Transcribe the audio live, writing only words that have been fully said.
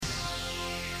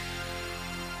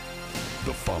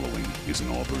The following is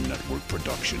an Auburn Network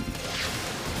production.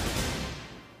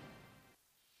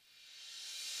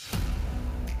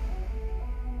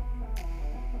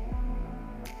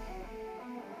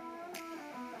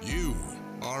 You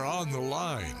are on the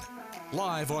line.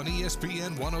 Live on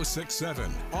ESPN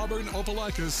 1067, Auburn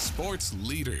Opelika's sports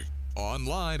leader.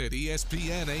 Online at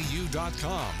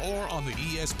espnau.com or on the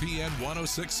ESPN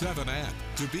 1067 app.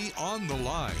 To be on the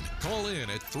line, call in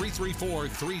at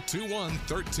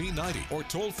 334-321-1390 or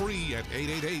toll free at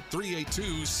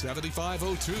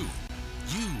 888-382-7502.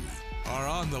 You are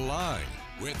on the line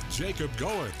with Jacob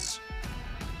Goins.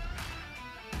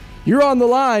 You're on the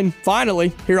line,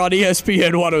 finally, here on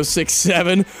ESPN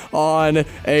 1067 on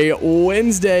a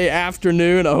Wednesday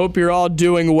afternoon. I hope you're all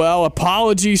doing well.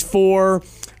 Apologies for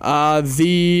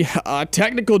the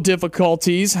technical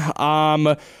difficulties.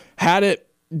 I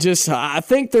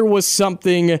think there was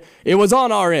something, it was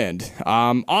on our end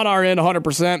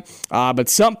 100%, but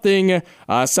something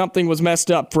was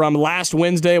messed up from last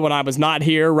Wednesday when I was not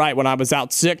here, right when I was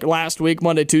out sick last week,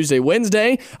 Monday, Tuesday,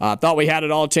 Wednesday. Thought we had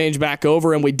it all changed back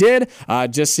over, and we did.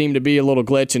 Just seemed to be a little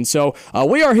glitch, and so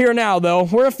we are here now, though.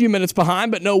 We're a few minutes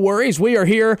behind, but no worries. We are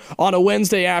here on a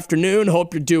Wednesday afternoon.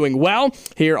 Hope you're doing well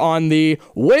here on the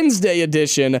Wednesday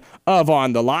edition of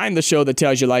On the Line, the show that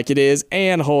tells you like it is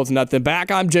and holds nothing back.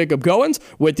 I'm Jacob Goins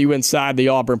with you inside the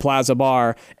Auburn Plaza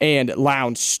Bar and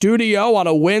Lounge Studio on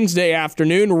a Wednesday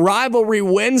afternoon. Rivalry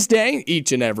Wednesday,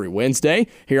 each and every Wednesday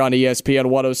here on ESPN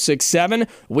 1067.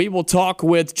 We will talk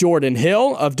with Jordan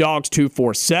Hill of Dawgs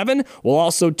 247. We'll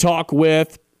also talk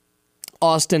with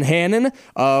Austin Hannon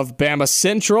of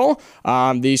BamaCentral,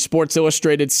 the Sports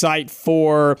Illustrated site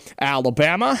for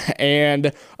Alabama,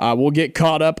 and we'll get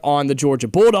caught up on the Georgia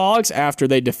Bulldogs after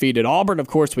they defeated Auburn. Of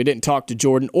course, we didn't talk to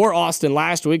Jordan or Austin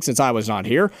last week since I was not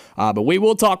here, but we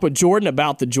will talk with Jordan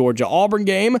about the Georgia-Auburn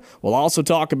game. We'll also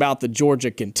talk about the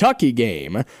Georgia-Kentucky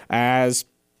game, as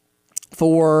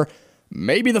for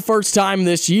maybe the first time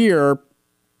this year,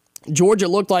 Georgia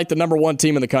looked like the number one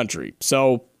team in the country.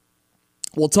 So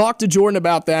we'll talk to Jordan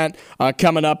about that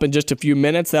coming up in just a few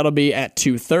minutes. That'll be at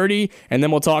 2:30. And then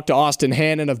we'll talk to Austin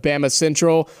Hannon of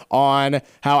BamaCentral on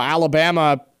how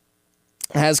Alabama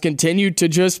has continued to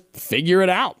just figure it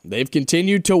out. They've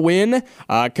continued to win,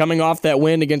 coming off that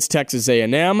win against Texas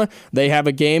A&M. They have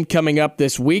a game coming up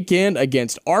this weekend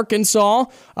against Arkansas,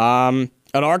 an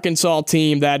Arkansas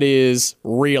team that is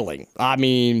reeling. I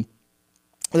mean,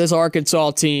 this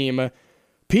Arkansas team,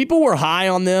 people were high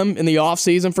on them in the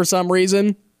offseason for some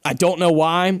reason. I don't know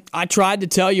why. I tried to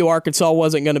tell you Arkansas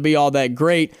wasn't going to be all that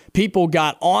great. People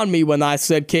got on me when I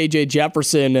said KJ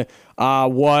Jefferson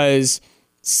was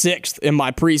 6th in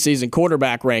my preseason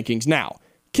quarterback rankings. Now,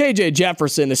 KJ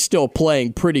Jefferson is still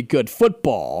playing pretty good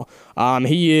football.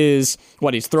 He's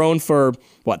thrown for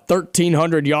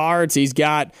 1,300 yards. He's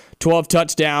got 12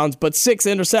 touchdowns, but 6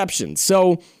 interceptions.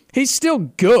 So he's still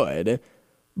good,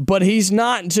 but he's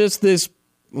not just this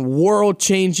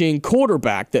world-changing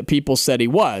quarterback that people said he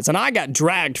was. And I got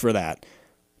dragged for that.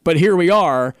 But here we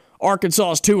are.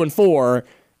 Arkansas is 2-4,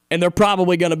 and they're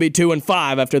probably going to be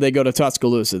 2-5 after they go to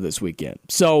Tuscaloosa this weekend.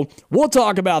 So we'll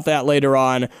talk about that later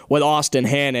on with Austin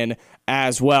Hannon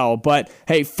as well. But,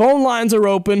 hey, phone lines are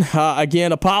open.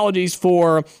 Again, apologies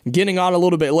for getting on a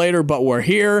little bit later, but we're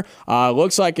here.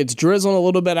 Looks like it's drizzling a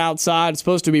little bit outside. It's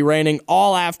supposed to be raining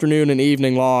all afternoon and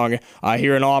evening long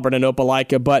here in Auburn and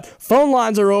Opelika. But phone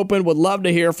lines are open. Would love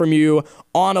to hear from you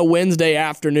on a Wednesday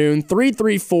afternoon.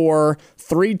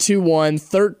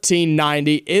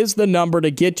 334-321-1390 is the number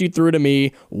to get you through to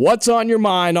me. What's on your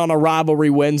mind on a Rivalry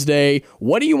Wednesday?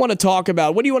 What do you want to talk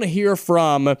about? What do you want to hear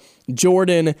from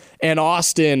Jordan and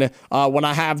Austin when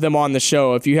I have them on the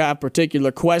show? If you have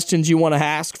particular questions you want to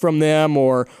ask from them,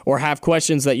 or have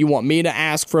questions that you want me to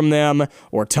ask from them,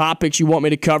 or topics you want me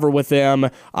to cover with them,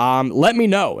 let me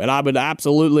know, and I would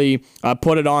absolutely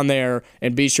put it on there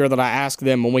and be sure that I ask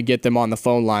them when we get them on the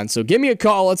phone line. So give me a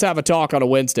call. Let's have a talk on a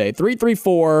Wednesday.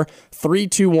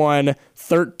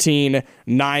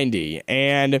 334-321-1390.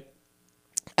 And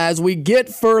as we get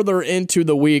further into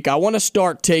the week, I want to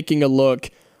start taking a look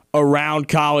around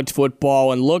college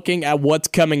football and looking at what's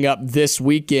coming up this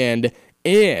weekend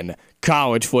in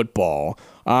college football.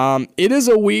 It is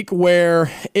a week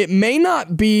where it may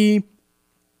not be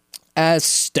as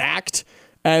stacked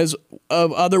as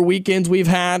of other weekends we've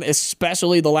had,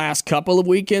 especially the last couple of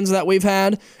weekends that we've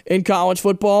had in college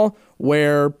football,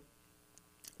 where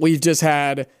we've just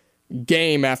had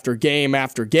game after game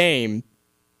after game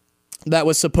that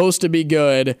was supposed to be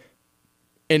good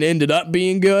and ended up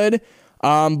being good.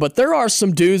 But there are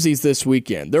some doozies this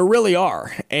weekend. There really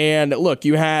are. And look,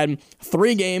 you had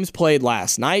 3 games played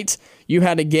last night. You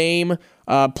had a game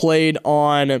played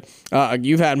on,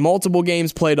 you've had multiple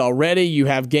games played already. You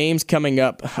have games coming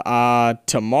up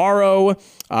tomorrow.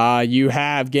 You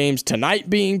have games tonight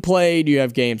being played. You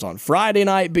have games on Friday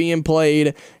night being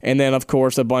played. And then, of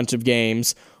course, a bunch of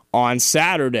games on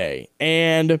Saturday.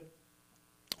 And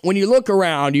when you look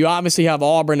around, you obviously have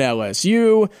Auburn,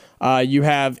 LSU. You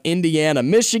have Indiana,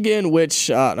 Michigan, which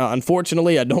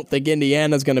unfortunately I don't think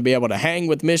Indiana is going to be able to hang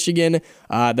with Michigan.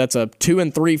 That's a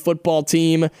 2-3 football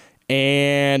team,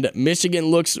 and Michigan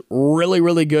looks really,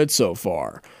 really good so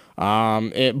far.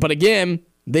 But again,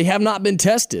 they have not been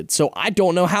tested, so I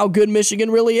don't know how good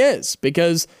Michigan really is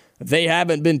because they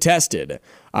haven't been tested.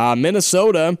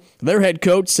 Minnesota, their head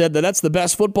coach said that that's the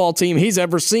best football team he's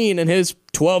ever seen in his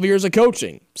 12 years of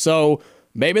coaching. So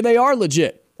maybe they are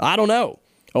legit. I don't know.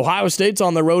 Ohio State's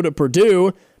on the road to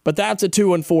Purdue, but that's a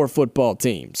 2-4 football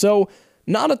team. So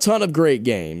not a ton of great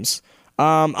games.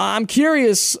 I'm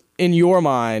curious, in your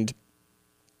mind,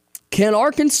 can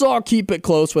Arkansas keep it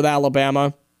close with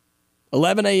Alabama?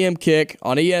 11 a.m. kick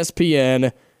on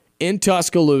ESPN in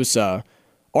Tuscaloosa.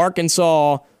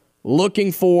 Arkansas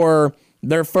looking for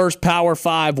their first Power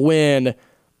 5 win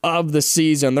of the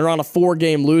season. They're on a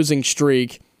 4-game losing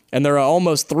streak, and they're an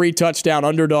almost 3-touchdown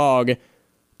underdog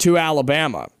to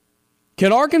Alabama.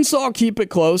 Can Arkansas keep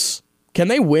it close? Can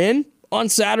they win on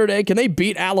Saturday? Can they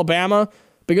beat Alabama?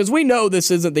 Because we know this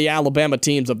isn't the Alabama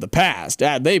teams of the past.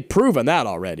 They've proven that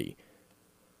already.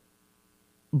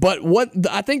 But what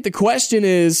I think the question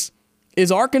is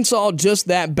Arkansas just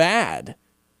that bad?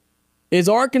 Is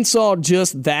Arkansas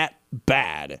just that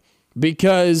bad?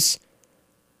 Because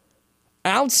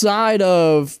outside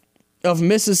of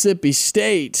Mississippi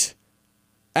State,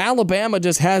 Alabama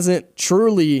just hasn't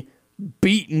truly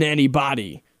beaten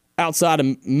anybody outside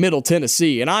of Middle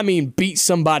Tennessee. And I mean beat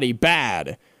somebody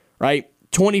bad, right?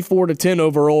 24-10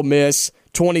 over Ole Miss,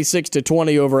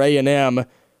 26-20 over A&M,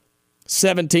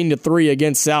 17-3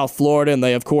 against South Florida, and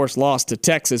they, of course, lost to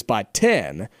Texas by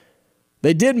 10.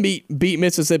 They did beat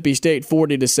Mississippi State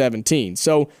 40-17,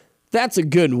 so that's a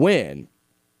good win.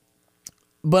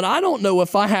 But I don't know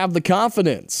if I have the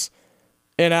confidence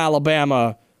in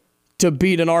Alabama to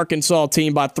beat an Arkansas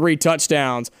team by 3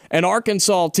 touchdowns, an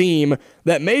Arkansas team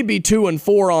that may be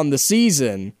 2-4 on the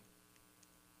season,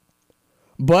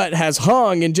 but has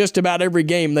hung in just about every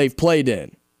game they've played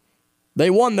in.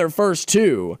 They won their first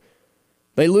 2.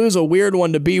 They lose a weird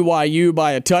one to BYU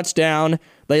by a touchdown.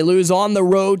 They lose on the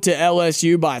road to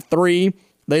LSU by 3.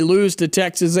 They lose to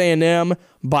Texas A&M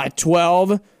by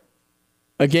 12,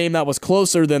 a game that was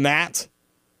closer than that.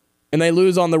 And they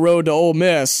lose on the road to Ole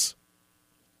Miss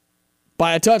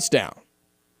by a touchdown.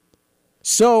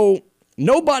 So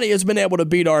nobody has been able to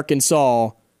beat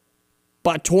Arkansas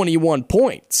by 21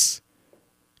 points.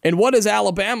 And what has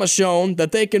Alabama shown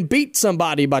that they can beat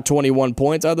somebody by 21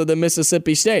 points other than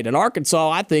Mississippi State? And Arkansas,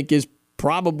 I think, is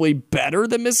probably better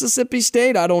than Mississippi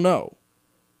State. I don't know.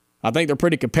 I think they're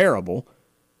pretty comparable.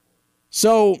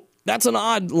 So that's an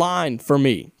odd line for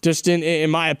me, just in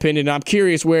my opinion. I'm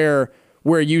curious where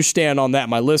you stand on that,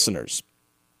 my listeners.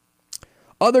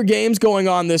 Other games going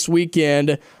on this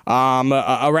weekend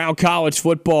around college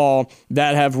football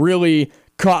that have really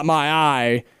caught my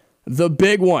eye. The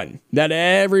big one that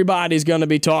everybody's going to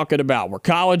be talking about, where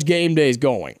College Game Day is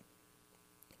going,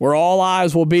 where all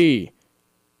eyes will be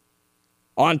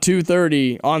on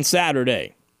 2:30 on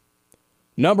Saturday.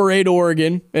 Number 8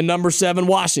 Oregon and number 7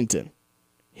 Washington.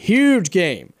 Huge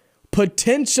game.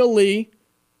 Potentially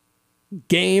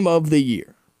game of the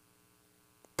year.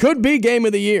 Could be game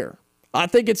of the year. I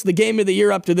think it's the game of the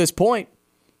year up to this point.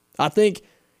 I think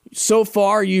so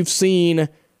far you've seen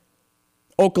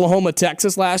Oklahoma,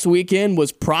 Texas last weekend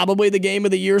was probably the game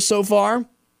of the year so far.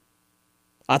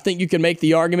 I think you can make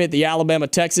the argument the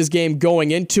Alabama-Texas game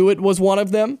going into it was one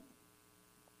of them.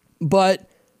 But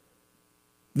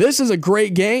this is a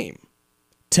great game.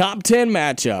 Top 10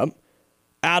 matchup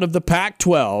out of the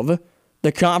Pac-12,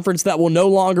 the conference that will no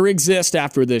longer exist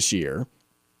after this year,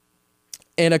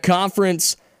 and a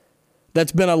conference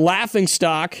that's been a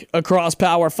laughingstock across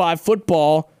Power 5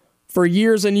 football for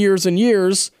years and years and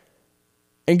years.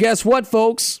 And guess what,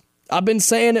 folks? I've been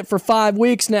saying it for 5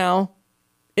 weeks now.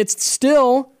 It's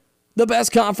still the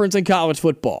best conference in college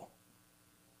football.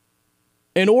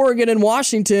 And Oregon and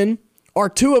Washington are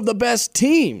 2 of the best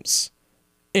teams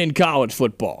in college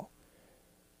football.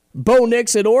 Bo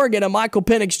Nix at Oregon and Michael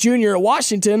Penix Jr. at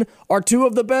Washington are 2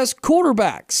 of the best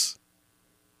quarterbacks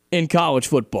in college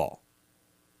football.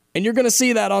 And you're going to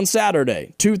see that on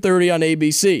Saturday, 2:30 on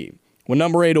ABC, when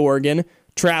number 8 Oregon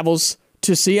travels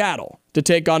to Seattle to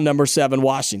take on number 7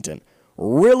 Washington.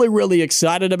 Really, really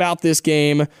excited about this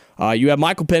game. You have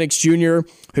Michael Penix Jr.,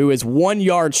 who is 1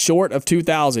 yard short of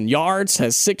 2,000 yards,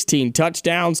 has 16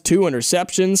 touchdowns, 2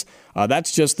 interceptions.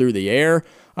 That's just through the air.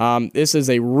 This is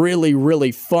a really,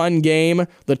 really fun game.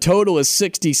 The total is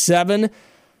 67.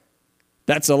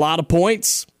 That's a lot of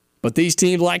points, but these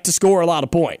teams like to score a lot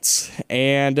of points.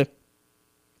 And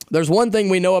there's one thing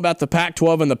we know about the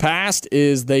Pac-12 in the past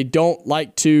is they don't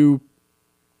like to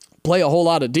play a whole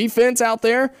lot of defense out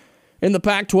there in the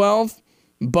Pac-12,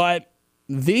 but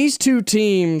these two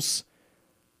teams,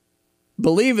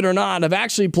 believe it or not, have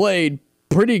actually played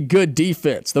pretty good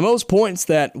defense. The most points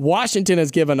that Washington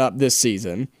has given up this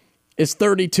season is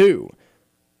 32.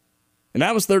 And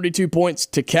that was 32 points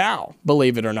to Cal,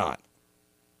 believe it or not.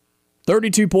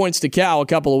 32 points to Cal a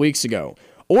couple of weeks ago.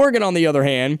 Oregon, on the other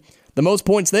hand, the most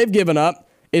points they've given up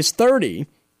is 30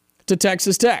 to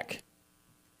Texas Tech.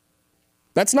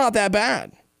 That's not that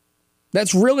bad.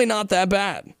 That's really not that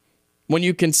bad when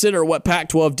you consider what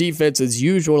Pac-12 defenses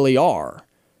usually are.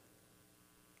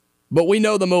 But we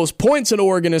know the most points that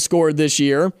Oregon has scored this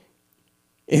year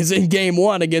is in Game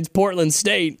 1 against Portland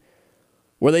State,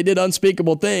 where they did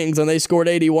unspeakable things and they scored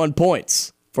 81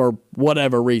 points for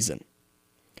whatever reason.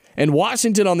 And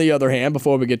Washington, on the other hand,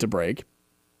 before we get to break,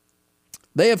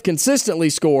 they have consistently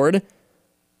scored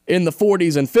in the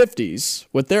 40s and 50s,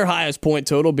 with their highest point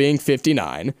total being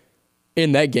 59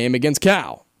 in that game against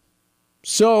Cal.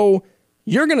 So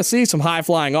you're going to see some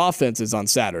high-flying offenses on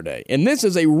Saturday. And this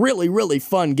is a really, really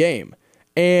fun game.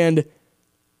 And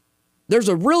there's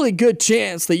a really good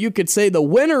chance that you could say the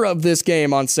winner of this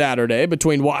game on Saturday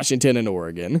between Washington and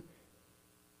Oregon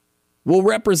will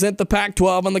represent the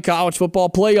Pac-12 in the college football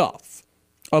playoff,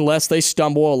 unless they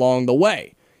stumble along the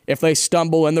way. If they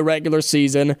stumble in the regular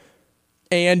season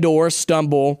and or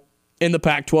stumble in the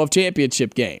Pac-12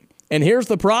 championship game. And here's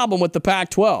the problem with the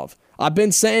Pac-12. I've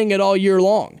been saying it all year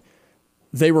long.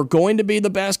 They were going to be the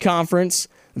best conference.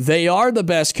 They are the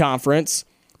best conference.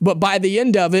 But by the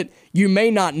end of it, you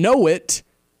may not know it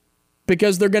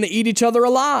because they're going to eat each other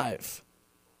alive.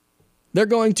 They're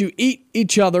going to eat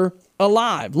each other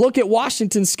alive. Look at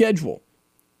Washington's schedule.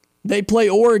 They play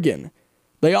Oregon.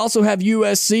 They also have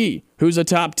USC, who's a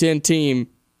top 10 team,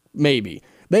 maybe.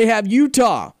 They have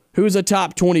Utah, who's a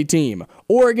top 20 team.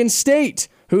 Oregon State,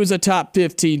 who's a top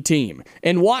 15 team.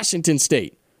 And Washington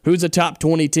State, who's a top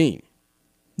 20 team.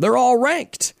 They're all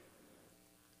ranked,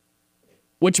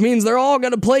 which means they're all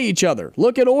going to play each other.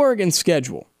 Look at Oregon's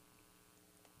schedule.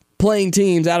 Playing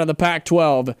teams out of the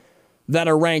Pac-12 that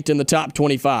are ranked in the top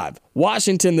 25.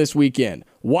 Washington this weekend,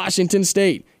 Washington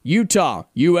State, Utah,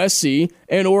 USC,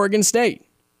 and Oregon State.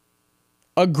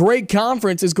 A great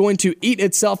conference is going to eat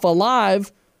itself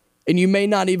alive, and you may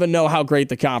not even know how great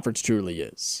the conference truly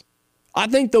is. I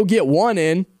think they'll get one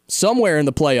in somewhere in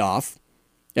the playoff,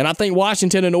 and I think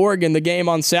Washington and Oregon, the game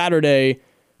on Saturday,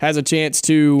 has a chance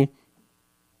to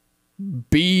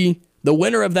be, the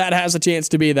winner of that has a chance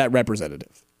to be that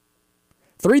representative.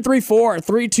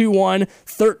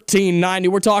 334-321-1390.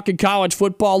 We're talking college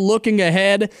football, looking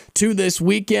ahead to this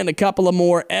weekend. A couple of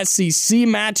more SEC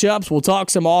matchups. We'll talk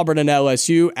some Auburn and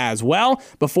LSU as well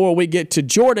before we get to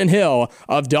Jordan Hill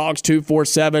of Dawgs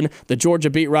 247, the Georgia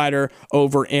beat writer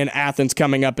over in Athens,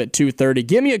 coming up at 2:30.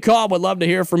 Give me a call. Would love to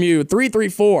hear from you.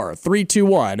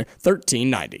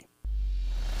 334-321-1390.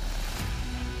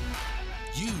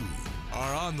 You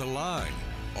are on the line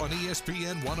on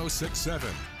ESPN 1067.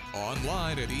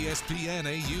 Online at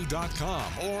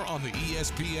ESPNAU.com or on the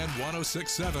ESPN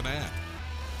 1067 app.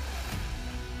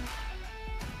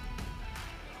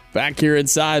 Back here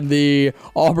inside the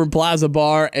Auburn Plaza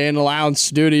Bar and Lounge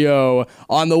Studio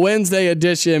on the Wednesday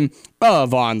edition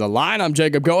of On the Line. I'm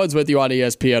Jacob Goins with you on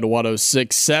ESPN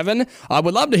 1067. I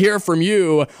would love to hear from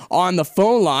you on the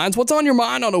phone lines. What's on your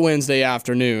mind on a Wednesday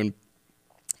afternoon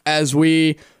as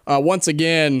we once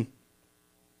again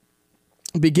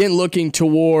begin looking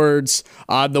towards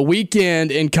the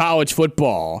weekend in college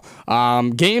football.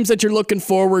 Games that you're looking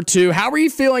forward to. How are you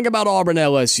feeling about Auburn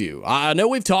LSU? I know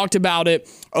we've talked about it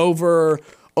over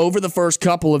the first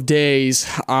couple of days,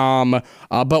 but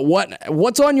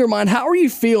what's on your mind? How are you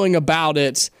feeling about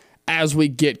it as we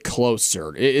get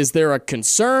closer? Is there a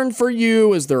concern for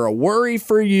you? Is there a worry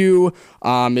for you?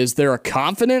 Is there a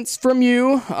confidence from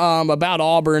you about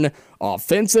Auburn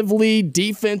offensively,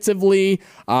 defensively,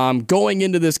 going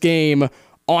into this game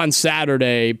on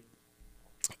Saturday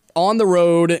on the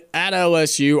road at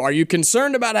LSU? Are you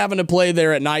concerned about having to play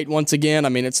there at night once again? I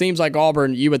mean, it seems like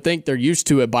Auburn, you would think they're used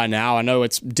to it by now. I know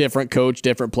it's different coach,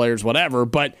 different players, whatever,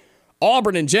 but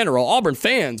Auburn in general, Auburn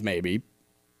fans maybe,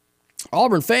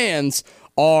 Auburn fans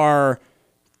are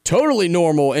totally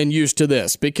normal and used to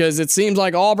this because it seems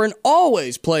like Auburn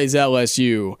always plays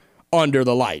LSU under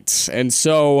the lights. And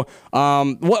so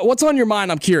what's on your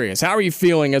mind? I'm curious. How are you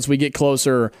feeling as we get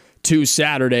closer to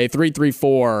Saturday?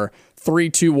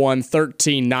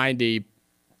 334-321-1390.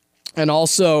 And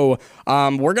also,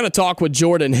 we're going to talk with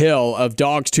Jordan Hill of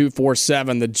Dawgs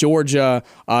 247, the Georgia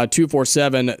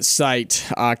 247 site,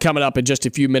 coming up in just a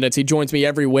few minutes. He joins me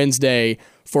every Wednesday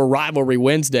for Rivalry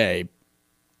Wednesday.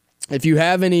 If you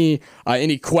have any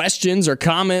questions or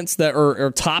comments that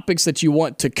or topics that you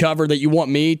want to cover, that you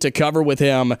want me to cover with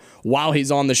him while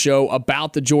he's on the show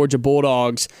about the Georgia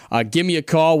Bulldogs, give me a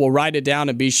call. We'll write it down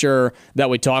and be sure that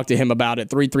we talk to him about it.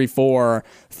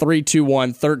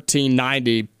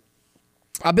 334-321-1390.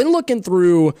 I've been looking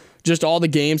through just all the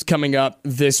games coming up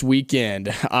this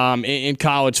weekend in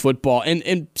college football.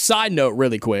 And side note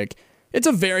really quick, it's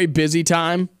a very busy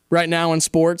time right now in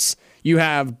sports. You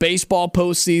have baseball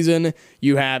postseason.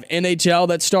 You have NHL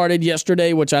that started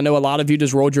yesterday, which I know a lot of you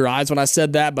just rolled your eyes when I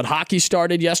said that, but hockey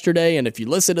started yesterday, and if you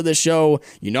listen to this show,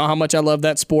 you know how much I love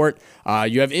that sport.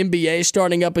 You have NBA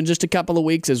starting up in just a couple of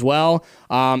weeks as well.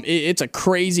 It's a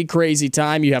crazy, crazy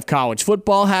time. You have college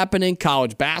football happening.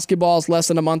 College basketball is less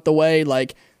than a month away.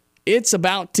 Like, it's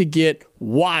about to get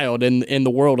wild in the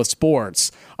world of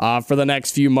sports for the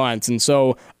next few months, and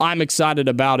so I'm excited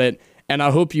about it, and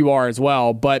I hope you are as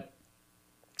well. But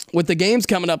with the games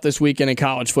coming up this weekend in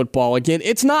college football, again,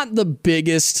 it's not the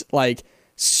biggest,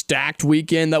 stacked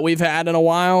weekend that we've had in a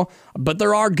while, but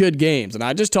there are good games. And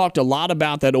I just talked a lot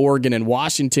about that Oregon and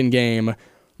Washington game,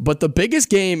 but the biggest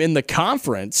game in the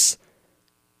conference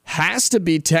has to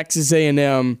be Texas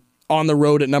A&M on the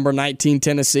road at number 19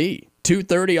 Tennessee,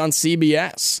 2:30 on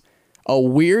CBS. A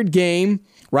weird game,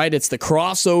 right? It's the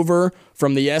crossover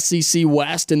from the SEC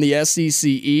West and the SEC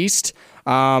East.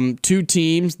 Two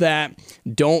teams that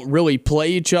don't really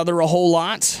play each other a whole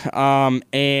lot. I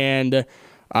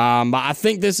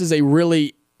think this is a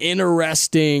really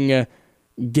interesting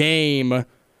game.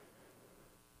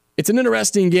 It's an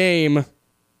interesting game.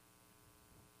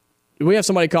 We have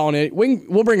somebody calling it.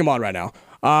 We'll bring him on right now.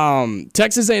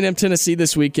 Texas A&M, Tennessee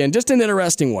this weekend. Just an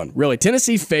interesting one, really.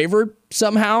 Tennessee favored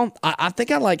somehow. I think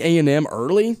I like A&M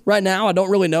early right now. I don't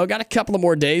really know. Got a couple of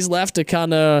more days left to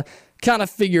kind of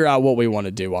figure out what we want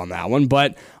to do on that one.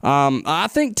 But I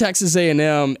think Texas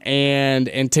A&M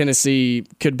and Tennessee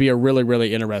could be a really,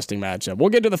 really interesting matchup. We'll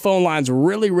get to the phone lines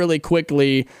really, really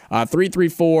quickly.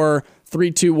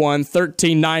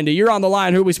 334-321-1390. You're on the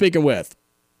line. Who are we speaking with?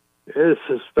 This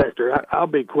is Spector. I'll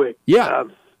be quick. Yeah.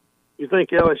 You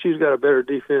think LSU's got a better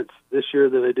defense this year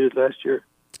than they did last year?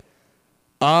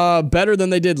 Better than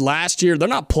they did last year. They're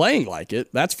not playing like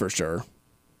it, that's for sure.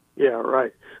 Yeah,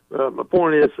 right. My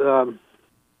point is, who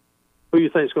do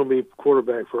you think is going to be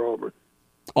quarterback for Auburn?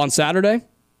 On Saturday?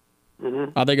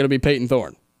 Mm-hmm. I think it'll be Peyton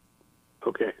Thorne.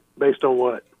 Okay. Based on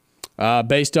what?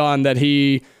 Based on that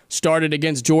he started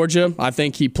against Georgia. I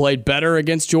think he played better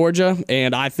against Georgia,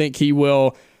 and I think he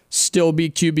will still be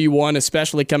QB1,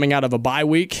 especially coming out of a bye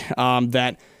week.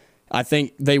 That I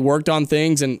think they worked on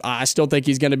things, and I still think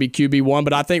he's going to be QB1,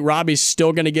 but I think Robbie's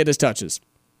still going to get his touches.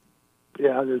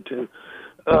 Yeah, I do too.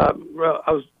 Well,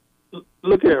 I was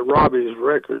looking at Robbie's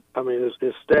record. I mean, his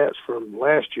stats from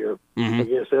last year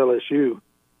against LSU,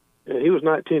 and he was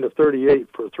 19 of 38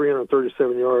 for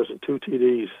 337 yards and 2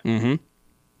 TDs. Mm-hmm.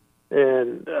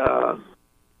 And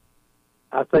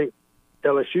I think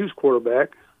LSU's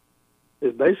quarterback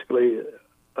is basically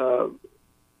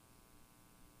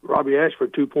Robbie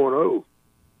Ashford 2.0.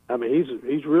 I mean,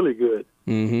 he's really good.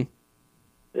 Mm-hmm.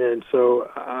 And so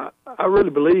I really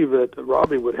believe that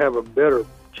Robbie would have a better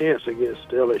chance against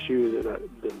LSU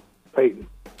than Peyton.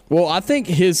 Well, I think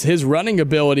his running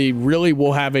ability really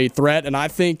will have a threat, and I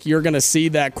think you're going to see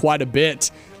that quite a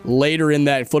bit later in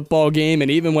that football game.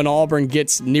 And even when Auburn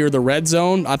gets near the red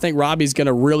zone, I think Robbie's going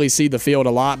to really see the field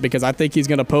a lot because I think he's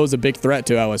going to pose a big threat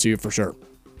to LSU for sure.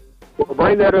 Well,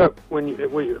 bring that up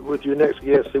with your next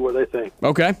guest, see what they think.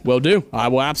 Okay, will do. I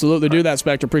will absolutely do that,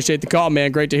 Spector. Appreciate the call,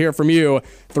 man. Great to hear from you.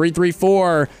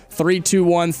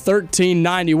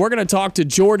 334-321-1390. We're going to talk to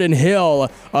Jordan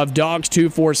Hill of Dawgs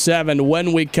 247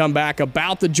 when we come back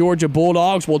about the Georgia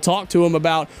Bulldogs. We'll talk to him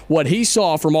about what he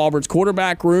saw from Auburn's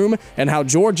quarterback room and how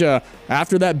Georgia,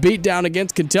 after that beatdown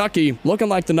against Kentucky, looking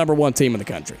like the number one team in the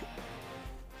country.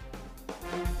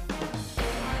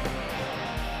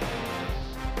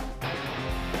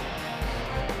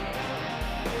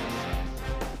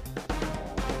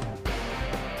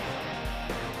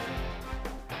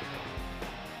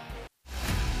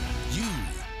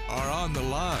 On the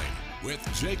Line with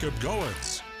Jacob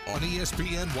Goins on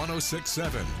ESPN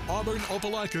 106.7, Auburn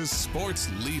Opelika's sports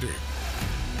leader.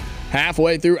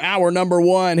 Halfway through hour number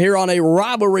 1 here on a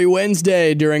Rivalry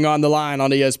Wednesday during On the Line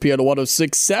on ESPN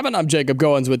 106.7. I'm Jacob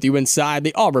Goins with you inside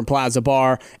the Auburn Plaza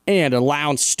Bar and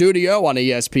Lounge Studio on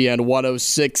ESPN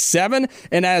 106.7.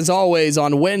 And as always,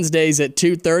 on Wednesdays at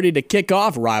 2:30 to kick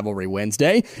off Rivalry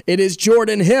Wednesday, it is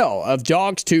Jordan Hill of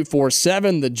Dawgs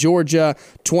 247, the Georgia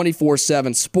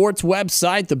 24/7 sports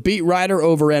website, the beat writer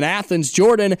over in Athens.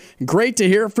 Jordan, great to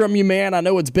hear from you, man. I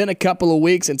know it's been a couple of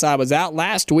weeks since I was out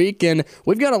last week, and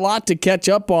we've got a lot to catch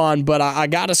up on, but I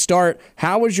got to start.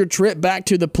 How was your trip back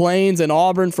to the Plains and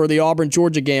Auburn for the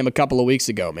Auburn-Georgia game a couple of weeks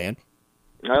ago, man?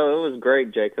 Oh, it was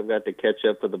great, Jacob. Got to catch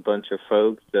up with a bunch of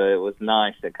folks. It was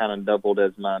nice. It kind of doubled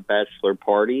as my bachelor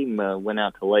party. Went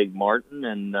out to Lake Martin,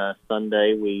 and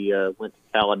Sunday we went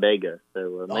to Talladega.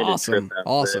 So made a trip out.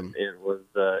 Awesome. It was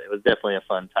definitely a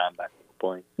fun time back at the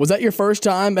Plains. Was that your first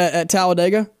time at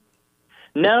Talladega?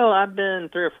 No, I've been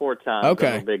 3 or 4 times.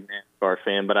 Okay. I'm a big NASCAR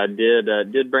fan, but I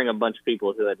did bring a bunch of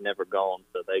people who had never gone,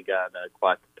 so they got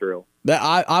quite the thrill.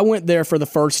 I went there for the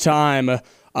first time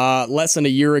less than a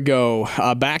year ago,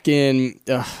 back in,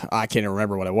 I can't even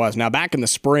remember what it was, now back in the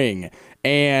spring,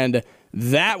 and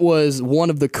that was one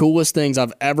of the coolest things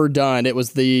I've ever done. It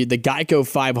was the Geico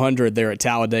 500 there at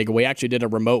Talladega. We actually did a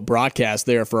remote broadcast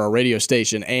there for our radio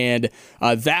station, and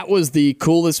that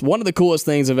was one of the coolest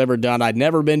things I've ever done. I'd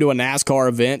never been to a NASCAR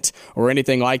event or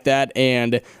anything like that,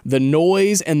 and the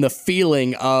noise and the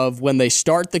feeling of when they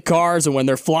start the cars and when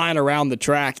they're flying around the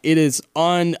track, it is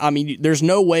there's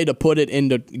no way to put it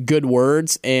into good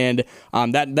words, and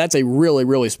that's a really,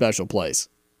 really special place.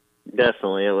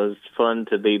 Definitely. It was fun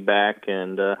to be back,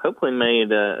 and hopefully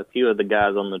made a few of the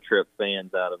guys on the trip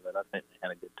fans out of it. I think they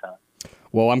had a good time.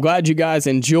 Well, I'm glad you guys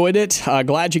enjoyed it.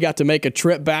 Glad you got to make a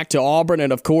trip back to Auburn.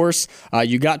 And, of course,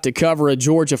 you got to cover a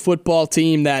Georgia football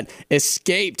team that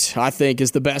escaped, I think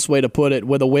is the best way to put it,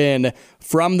 with a win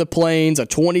from the Plains, a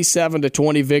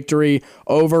 27-20 victory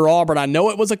over Auburn. I know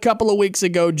it was a couple of weeks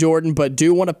ago, Jordan, but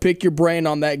do want to pick your brain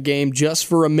on that game just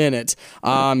for a minute.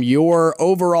 Your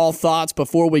overall thoughts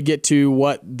before we get to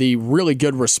what the really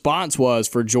good response was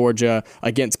for Georgia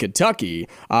against Kentucky.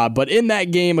 But in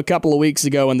that game a couple of weeks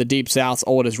ago in the Deep South's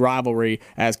oldest rivalry,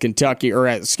 as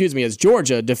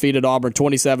Georgia defeated Auburn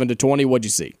 27-20, what'd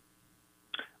you see?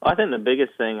 I think the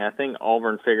biggest thing,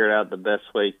 Auburn figured out the best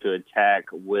way to attack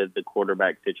with the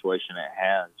quarterback situation it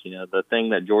has. You know, the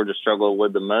thing that Georgia struggled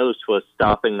with the most was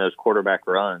stopping those quarterback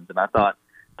runs. And I thought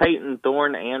Peyton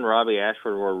Thorne and Robbie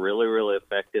Ashford were really, really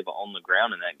effective on the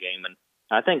ground in that game. And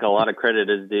I think a lot of credit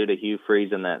is due to Hugh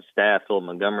Freeze and that staff, Philip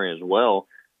Montgomery as well,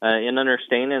 in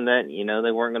understanding that, you know, they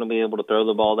weren't going to be able to throw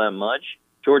the ball that much.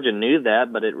 Georgia knew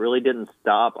that, but it really didn't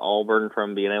stop Auburn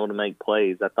from being able to make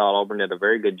plays. I thought Auburn did a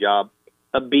very good job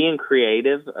of being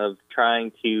creative, of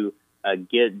trying to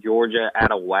get Georgia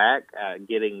out of whack,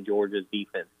 getting Georgia's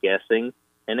defense guessing,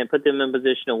 and it put them in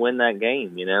position to win that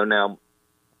game. You know, now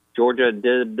Georgia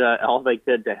did all they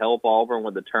could to help Auburn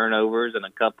with the turnovers and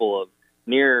a couple of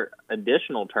near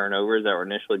additional turnovers that were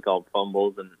initially called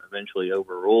fumbles and eventually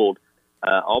overruled.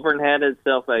 Auburn had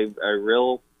itself a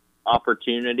real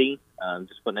opportunity,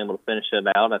 just wasn't able to finish it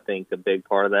out. I think a big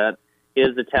part of that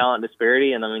is the talent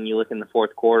disparity. And, I mean, you look in the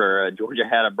fourth quarter, Georgia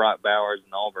had a Brock Bowers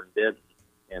and Auburn didn't.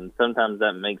 And sometimes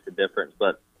that makes a difference.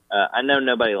 But I know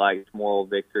nobody likes moral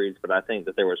victories, but I think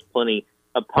that there was plenty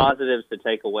of positives to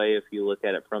take away if you look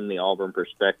at it from the Auburn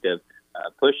perspective.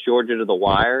 Pushed Georgia to the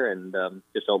wire and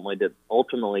just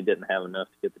ultimately didn't have enough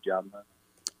to get the job done.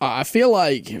 I feel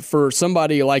like for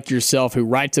somebody like yourself who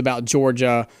writes about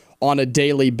Georgia on a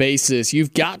daily basis,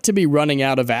 you've got to be running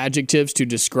out of adjectives to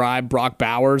describe Brock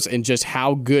Bowers and just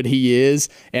how good he is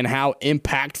and how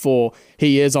impactful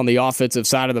he is on the offensive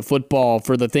side of the football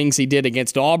for the things he did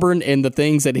against Auburn and the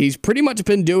things that he's pretty much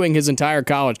been doing his entire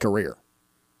college career.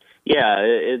 Yeah,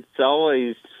 it's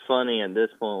always funny at this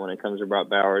point when it comes to Brock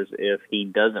Bowers. If he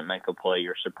doesn't make a play,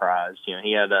 you're surprised. You know,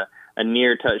 he had a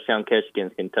near touchdown catch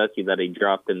against Kentucky that he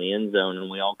dropped in the end zone, and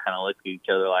we all kind of looked at each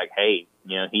other like, hey,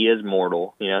 you know, he is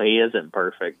mortal. You know, he isn't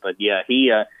perfect. But, yeah,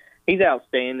 he's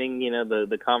outstanding. You know,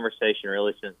 the conversation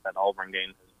really since that Auburn game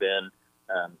has been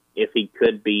if he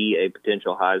could be a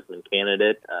potential Heisman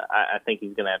candidate. I think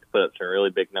he's going to have to put up some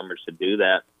really big numbers to do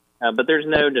that. But there's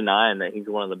no denying that he's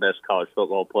one of the best college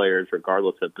football players,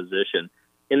 regardless of position,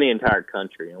 in the entire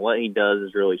country. And what he does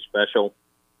is really special.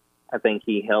 I think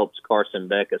he helps Carson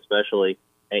Beck, especially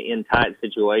in tight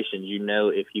situations. You know,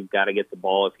 if you've got to get the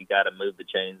ball, if you've got to move the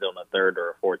chains on a third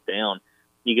or a fourth down,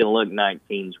 you can look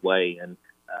 19's way. And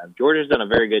Georgia's done a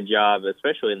very good job,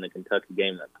 especially in the Kentucky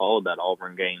game that followed that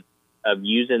Auburn game, of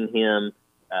using him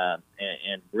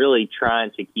and really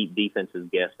trying to keep defenses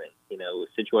guessing. You know, a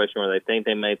situation where they think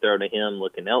they may throw to him,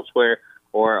 looking elsewhere,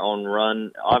 or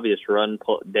on obvious run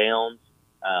downs,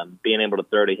 being able to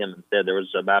throw to him instead. There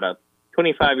was about a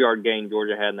 25-yard gain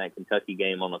Georgia had in that Kentucky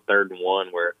game on a 3rd and 1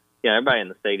 where, everybody in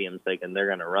the stadium's thinking they're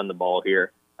going to run the ball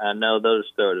here. No, they'll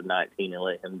just throw to 19 and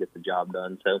let him get the job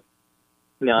done. So,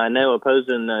 I know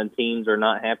opposing teams are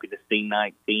not happy to see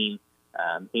 19.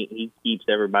 He keeps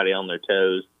everybody on their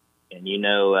toes. And,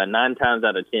 9 times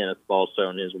out of 10, if the ball's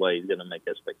thrown his way, he's going to make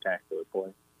a spectacular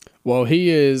play. Well, he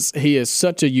is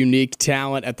such a unique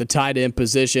talent at the tight end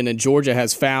position, and Georgia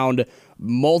has found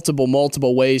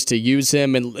multiple ways to use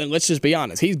him. And let's just be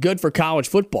honest, he's good for college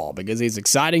football because he's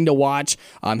exciting to watch.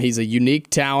 He's a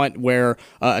unique talent where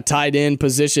a tight end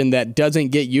position that doesn't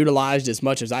get utilized as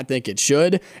much as I think it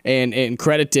should. And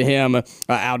credit to him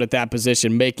out at that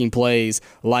position, making plays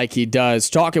like he does.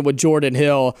 Talking with Jordan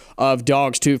Hill of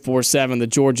Dawgs 247, the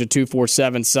Georgia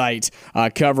 247 site,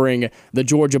 covering the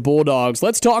Georgia Bulldogs.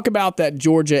 Let's talk about that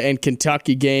Georgia and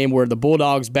Kentucky game where the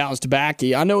Bulldogs bounced back.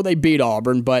 I know they beat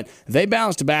Auburn, but they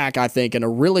bounced back, I think, in a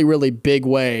really big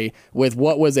way with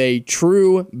what was a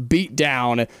true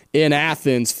beatdown in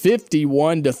Athens,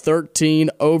 51-13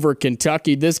 over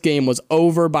Kentucky. This game was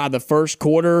over by the first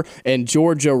quarter, and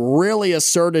Georgia really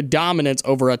asserted dominance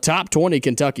over a top 20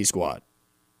 Kentucky squad.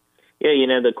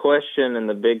 Yeah, the question and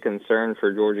the big concern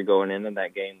for Georgia going into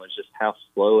that game was just how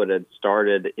slow it had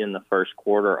started in the first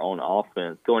quarter on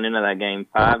offense. Going into that game,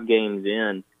 5 games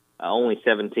in, only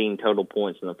 17 total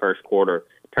points in the first quarter.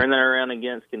 Turn that around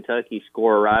against Kentucky,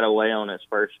 score right away on its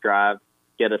first drive,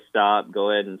 get a stop,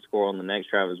 go ahead and score on the next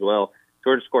drive as well.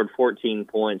 Georgia scored 14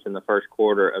 points in the first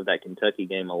quarter of that Kentucky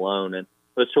game alone, and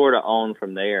was sort of on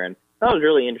from there. And that was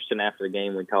really interesting. After the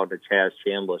game, we talked to Chaz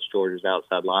Chambliss, Georgia's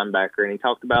outside linebacker, and he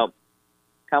talked about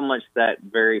how much that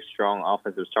very strong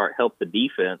offensive start helped the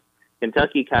defense.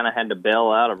 Kentucky kind of had to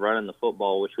bail out of running the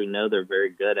football, which we know they're very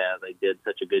good at. They did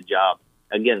such a good job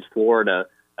against Florida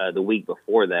the week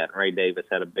before that. Ray Davis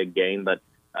had a big game, but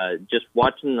just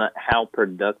watching how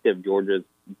productive Georgia's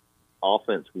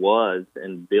offense was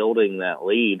in building that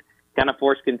lead kind of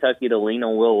forced Kentucky to lean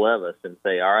on Will Levis and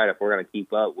say, all right, if we're going to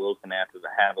keep up, Will's going to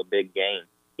have a big game.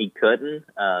 He couldn't.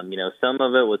 Some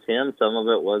of it was him. Some of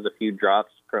it was a few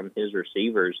drops from his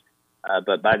receivers.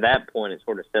 But by that point, it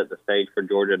sort of set the stage for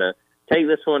Georgia to take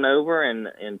this one over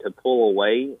and to pull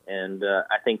away. And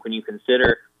I think when you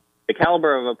consider the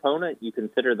caliber of opponent, you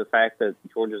consider the fact that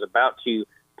Georgia's about to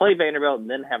play Vanderbilt and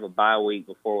then have a bye week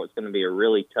before what's going to be a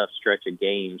really tough stretch of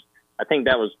games. I think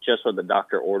that was just what the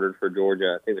doctor ordered for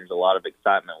Georgia. I think there's a lot of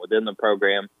excitement within the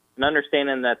program and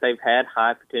understanding that they've had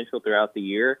high potential throughout the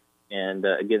year. And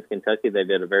against Kentucky, they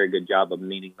did a very good job of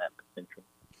meeting that potential.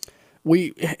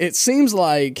 It seems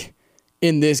like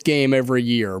in this game every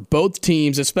year, both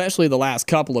teams, especially the last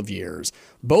couple of years,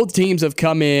 both teams have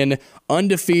come in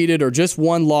undefeated or just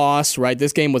one loss, right?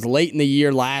 This game was late in the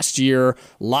year last year.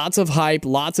 Lots of hype,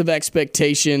 lots of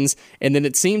expectations. And then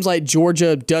it seems like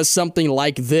Georgia does something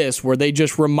like this where they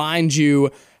just remind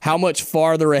you how much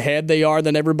farther ahead they are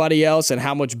than everybody else and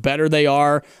how much better they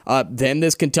are than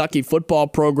this Kentucky football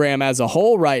program as a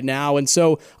whole right now. And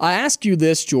so I ask you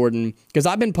this, Jordan, because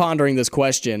I've been pondering this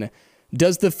question.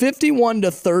 Does the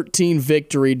 51-13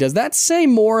 victory, does that say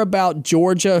more about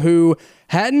Georgia, who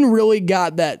hadn't really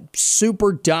got that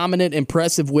super dominant,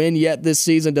 impressive win yet this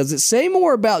season? Does it say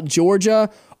more about Georgia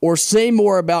or say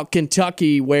more about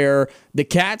Kentucky, where the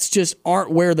Cats just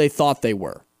aren't where they thought they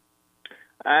were?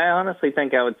 I honestly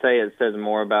think I would say it says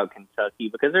more about Kentucky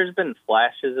because there's been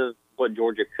flashes of what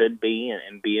Georgia could be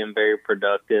and being very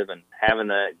productive and having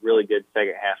that really good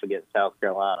second half against South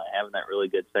Carolina, having that really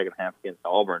good second half against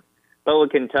Auburn. But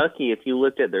with Kentucky, if you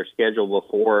looked at their schedule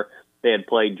before they had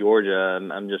played Georgia,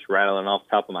 I'm just rattling off the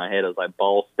top of my head. It was like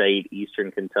Ball State,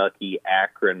 Eastern Kentucky,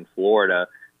 Akron, Florida.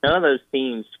 None of those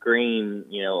teams scream,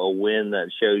 a win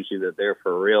that shows you that they're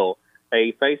for real.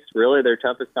 They faced really their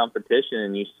toughest competition,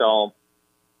 and you saw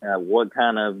what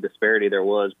kind of disparity there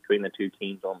was between the two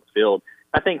teams on the field.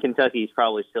 I think Kentucky's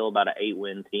probably still about an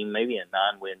 8-win team, maybe a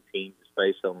 9-win team just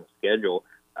based on the schedule.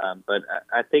 But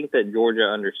I think that Georgia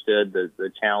understood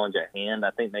the challenge at hand.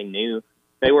 I think they knew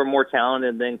they were more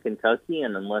talented than Kentucky,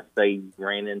 and unless they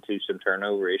ran into some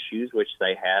turnover issues, which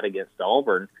they had against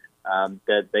Auburn,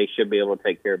 that they should be able to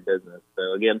take care of business.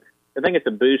 So, again, I think it's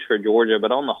a boost for Georgia.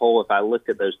 But on the whole, if I looked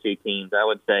at those two teams, I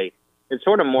would say it's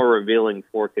sort of more revealing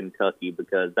for Kentucky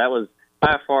because that was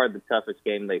by far the toughest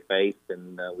game they faced,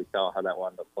 and we saw how that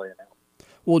wound up playing out.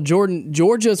 Well, Jordan,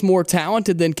 Georgia's more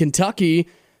talented than Kentucky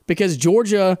because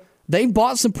Georgia, they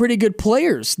bought some pretty good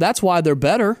players. That's why they're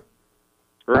better.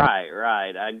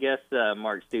 Right. I guess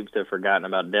Mark Stoops had forgotten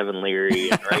about Devin Leary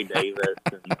and Ray Davis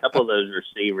and a couple of those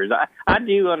receivers. I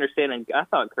do understand, and I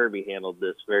thought Kirby handled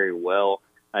this very well.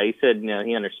 He said,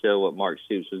 he understood what Mark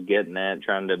Stoops was getting at,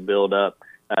 trying to build up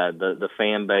the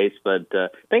fan base. But I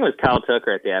think it was Kyle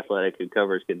Tucker at The Athletic who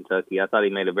covers Kentucky. I thought he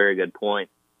made a very good point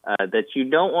that you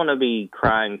don't want to be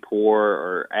crying poor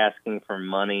or asking for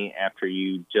money after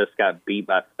you just got beat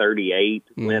by 38.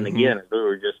 When, again, as we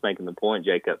were just making the point,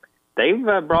 Jacob, they've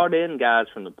brought in guys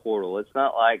from the portal. It's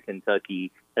not like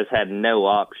Kentucky has had no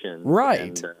options.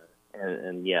 Right.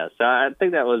 And yeah, so I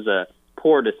think that was a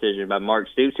poor decision by Mark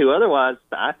Stoops, who otherwise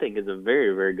I think is a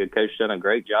very, very good coach, done a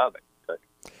great job at Kentucky.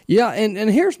 Yeah, and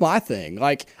here's my thing.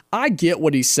 Like, I get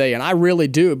what he's saying. I really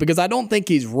do, because I don't think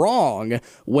he's wrong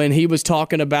when he was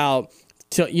talking about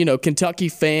Kentucky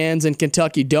fans and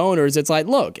Kentucky donors. It's like,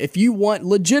 look, if you want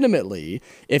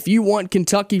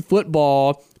Kentucky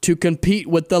football to compete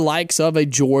with the likes of a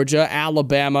Georgia,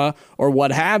 Alabama, or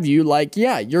what have you, like,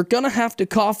 yeah, you're going to have to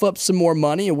cough up some more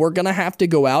money, and we're going to have to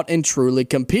go out and truly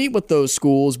compete with those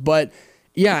schools. But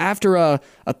yeah, after a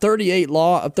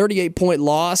 38-point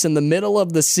loss in the middle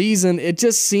of the season, it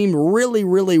just seemed really,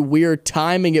 really weird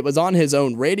timing. It was on his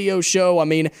own radio show. I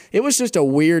mean, it was just a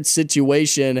weird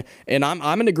situation, and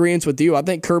I'm in agreement with you. I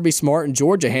think Kirby Smart and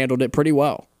Georgia handled it pretty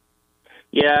well.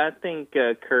 Yeah, I think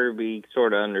Kirby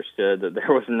sort of understood that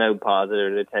there was no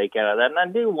positive to take out of that. And I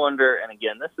do wonder, and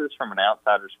again, this is from an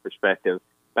outsider's perspective,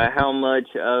 about how much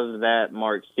of that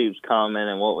Mark Stoops comment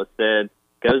and what was said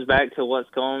goes back to what's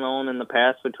going on in the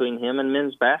past between him and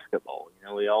men's basketball.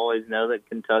 We always know that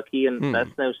Kentucky, and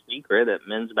that's no secret, that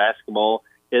men's basketball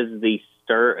is the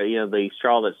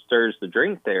straw that stirs the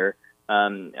drink there.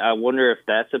 I wonder if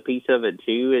that's a piece of it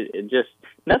too. It just,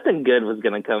 nothing good was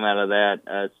going to come out of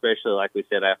that, especially like we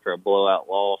said after a blowout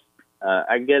loss.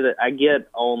 I get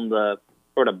on the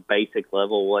sort of basic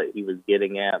level what he was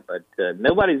getting at, but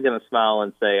nobody's going to smile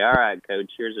and say, "All right, coach,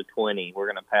 here's a 20.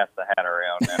 We're going to pass the hat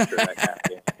around after that kind of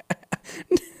game."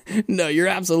 No, you're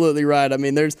absolutely right. I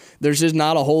mean, there's just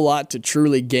not a whole lot to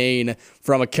truly gain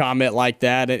from a comment like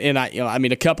that. And I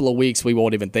mean, a couple of weeks we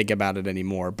won't even think about it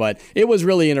anymore. But it was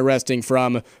really interesting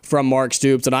from Mark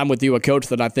Stoops, and I'm with you, a coach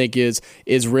that I think is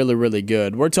really, really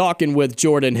good. We're talking with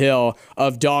Jordan Hill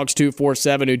of Dawgs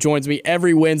 247, who joins me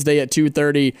every Wednesday at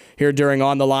 2:30 here during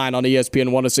On the Line on ESPN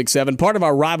 106.7, part of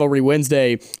our Rivalry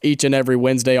Wednesday each and every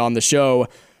Wednesday on the show.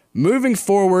 Moving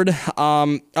forward,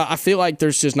 I feel like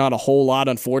there's just not a whole lot,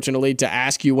 unfortunately, to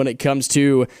ask you when it comes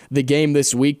to the game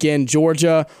this weekend.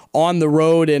 Georgia on the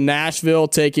road in Nashville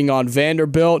taking on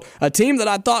Vanderbilt, a team that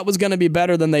I thought was going to be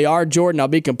better than they are, Jordan. I'll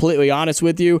be completely honest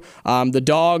with you. The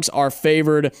Dogs are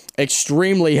favored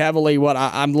extremely heavily.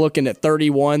 I'm looking at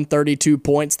 31, 32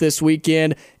 points this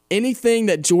weekend. Anything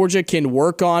that Georgia can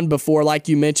work on before, like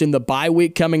you mentioned, the bye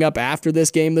week coming up after this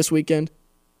game this weekend?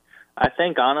 I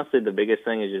think, honestly, the biggest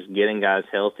thing is just getting guys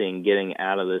healthy and getting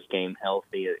out of this game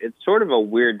healthy. It's sort of a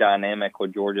weird dynamic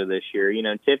with Georgia this year.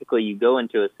 Typically you go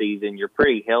into a season, you're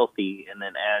pretty healthy, and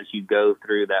then as you go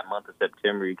through that month of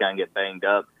September, you kind of get banged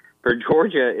up. For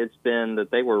Georgia, it's been that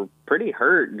they were pretty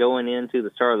hurt going into the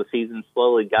start of the season,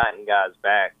 slowly gotten guys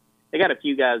back. They got a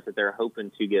few guys that they're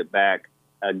hoping to get back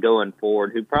going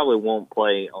forward who probably won't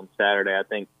play on Saturday. I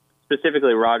think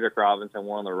specifically Roderick Robinson,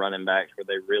 one of the running backs, where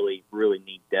they really, really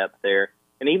need depth there.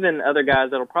 And even other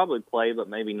guys that'll probably play, but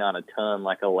maybe not a ton,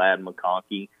 like a Lad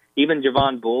McConkey. Even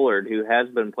Javon Bullard, who has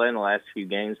been playing the last few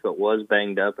games, but was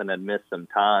banged up and had missed some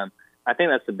time. I think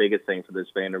that's the biggest thing for this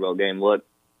Vanderbilt game. Look,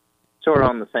 sort of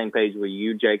on the same page with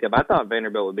you, Jacob. I thought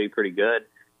Vanderbilt would be pretty good.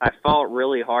 I fought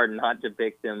really hard not to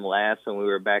pick them last when we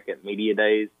were back at Media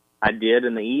Days. I did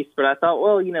in the East, but I thought,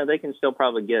 well, they can still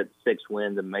probably get 6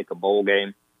 wins and make a bowl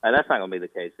game. That's not going to be the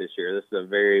case this year. This is a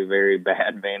very, very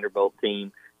bad Vanderbilt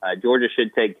team. Georgia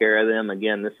should take care of them.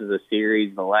 Again, this is a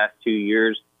series the last 2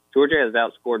 years. Georgia has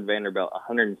outscored Vanderbilt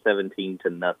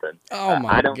 117-0. Oh,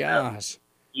 my gosh.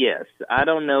 Yes. I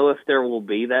don't know if there will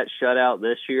be that shutout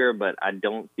this year, but I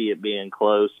don't see it being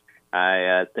close.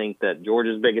 I think that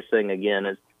Georgia's biggest thing, again,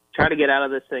 is try to get out of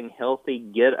this thing healthy,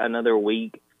 get another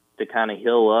week to kind of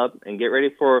heal up, and get ready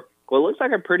for what looks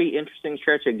like a pretty interesting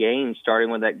stretch of games, starting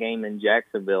with that game in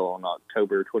Jacksonville on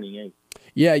October 28th.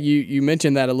 Yeah, you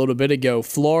mentioned that a little bit ago.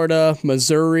 Florida,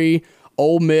 Missouri,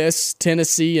 Ole Miss,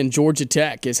 Tennessee, and Georgia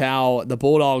Tech is how the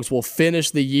Bulldogs will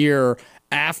finish the year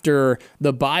after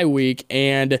the bye week.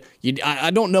 And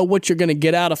I don't know what you're going to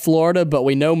get out of Florida, but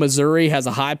we know Missouri has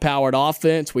a high-powered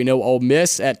offense. We know Ole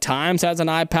Miss at times has an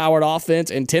high-powered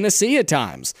offense, and Tennessee at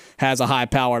times has a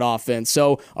high-powered offense.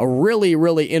 So a really,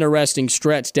 really interesting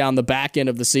stretch down the back end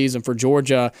of the season for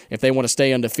Georgia if they want to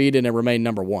stay undefeated and remain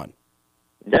number one.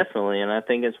 Definitely, and I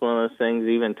think it's one of those things,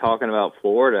 even talking about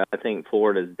Florida, I think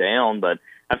Florida's down, but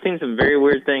I've seen some very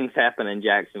weird things happen in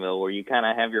Jacksonville where you kind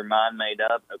of have your mind made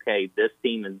up, okay, this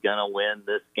team is going to win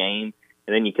this game,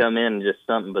 and then you come in and just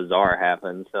something bizarre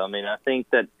happens. So, I mean, I think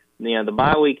that, the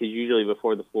bye week is usually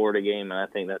before the Florida game, and I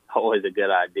think that's always a good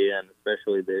idea, and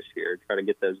especially this year, try to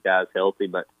get those guys healthy.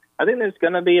 But I think there's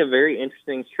going to be a very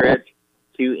interesting stretch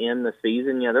to end the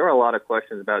season. There were a lot of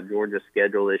questions about Georgia's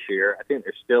schedule this year. I think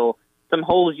there's still some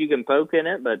holes you can poke in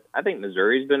it, but I think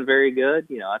Missouri's been very good.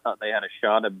 I thought they had a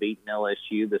shot of beating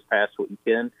LSU this past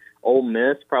weekend. Ole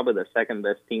Miss, probably the second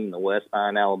best team in the West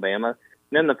behind Alabama.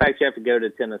 And then the fact you have to go to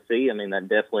Tennessee, that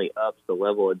definitely ups the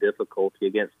level of difficulty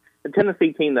against a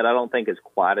Tennessee team that I don't think is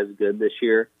quite as good this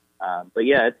year. But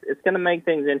yeah, it's going to make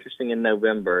things interesting in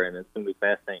November, and it's going to be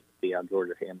fascinating to see how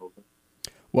Georgia handles it.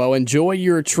 Well, enjoy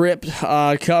your trip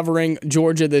covering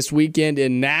Georgia this weekend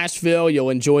in Nashville. You'll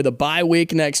enjoy the bye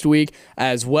week next week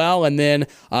as well. And then,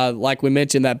 like we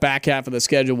mentioned, that back half of the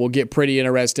schedule will get pretty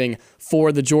interesting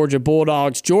for the Georgia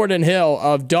Bulldogs. Jordan Hill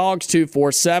of Dawgs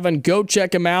 247. Go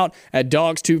check him out at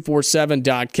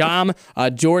Dawgs247.com.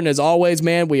 Jordan, as always,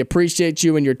 man, we appreciate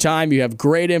you and your time. You have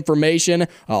great information.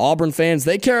 Auburn fans,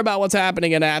 they care about what's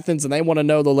happening in Athens, and they want to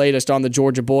know the latest on the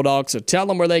Georgia Bulldogs. So tell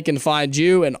them where they can find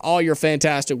you and all your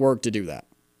fantastic work to do that.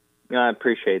 I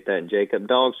appreciate that, Jacob.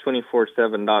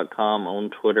 Dawgs247.com, on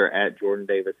Twitter at Jordan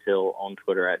Davis Hill, on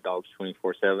Twitter at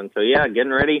Dawgs247. So, yeah,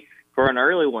 getting ready for an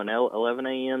early one, 11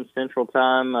 a.m. Central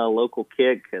Time, local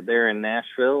kick there in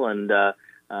Nashville. And,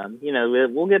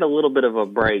 we'll get a little bit of a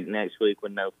break next week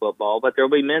with no football, but there'll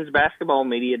be men's basketball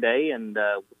media day, and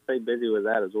we'll stay busy with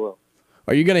that as well.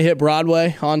 Are you going to hit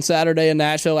Broadway on Saturday in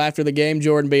Nashville after the game,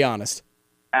 Jordan? Be honest.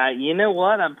 You know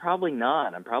what? I'm probably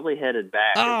not. I'm probably headed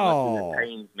back. Oh. As much as it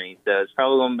pains me. So it's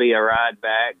probably going to be a ride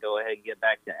back. Go ahead and get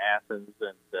back to Athens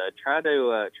and try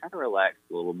to relax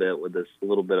a little bit with this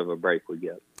little bit of a break we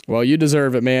get. Well, you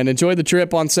deserve it, man. Enjoy the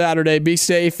trip on Saturday. Be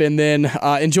safe, and then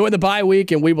enjoy the bye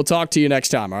week, and we will talk to you next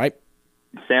time, all right?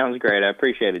 Sounds great. I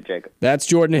appreciate it, Jacob. That's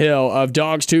Jordan Hill of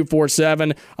Dawgs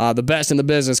 247, the best in the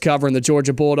business covering the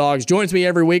Georgia Bulldogs. Joins me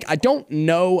every week. I don't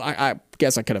know. I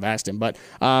guess I could have asked him, but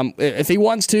if he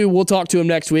wants to, we'll talk to him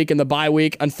next week in the bye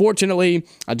week. Unfortunately,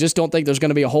 I just don't think there's going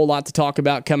to be a whole lot to talk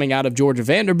about coming out of Georgia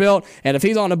Vanderbilt, and if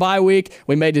he's on a bye week,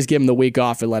 we may just give him the week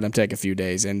off and let him take a few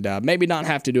days and maybe not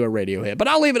have to do a radio hit, but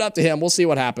I'll leave it up to him. We'll see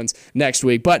what happens next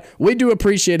week, but we do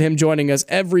appreciate him joining us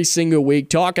every single week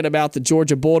talking about the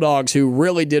Georgia Bulldogs, who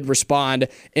really did respond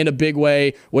in a big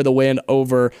way with a win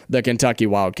over the Kentucky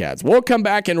Wildcats. We'll come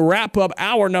back and wrap up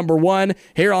hour number one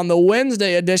here on the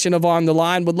Wednesday edition of On the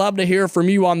Line. Would love to hear from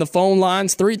you on the phone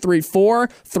lines,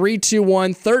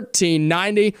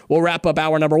 334-321-1390. We'll wrap up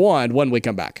hour number one when we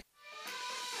come back.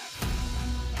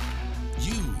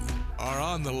 You are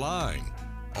on the line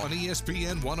on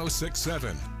ESPN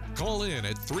 106.7. Call in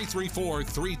at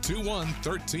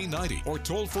 334-321-1390 or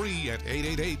toll free at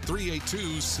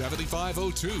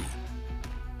 888-382-7502.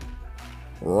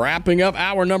 Wrapping up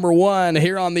hour number one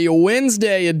here on the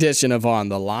Wednesday edition of On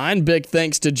the Line. Big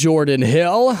thanks to Jordan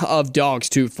Hill of Dawgs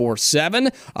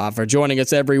 247 for joining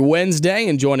us every Wednesday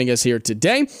and joining us here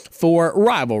today for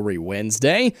Rivalry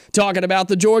Wednesday, talking about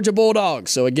the Georgia Bulldogs.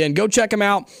 So again, go check them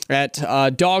out at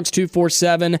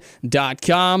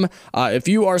Dawgs247.com. If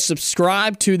you are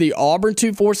subscribed to the Auburn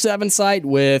 247 site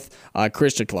with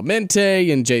Christian Clemente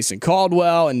and Jason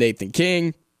Caldwell and Nathan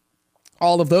King,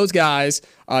 all of those guys,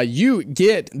 you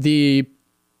get the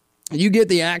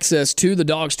access to the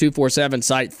Dawgs 247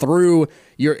 site through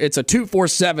it's a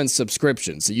 247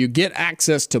 subscription, so you get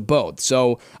access to both.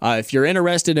 So if you're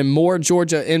interested in more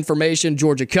Georgia information,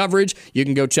 Georgia coverage, you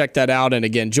can go check that out. And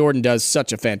again, Jordan does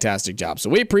such a fantastic job. So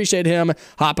we appreciate him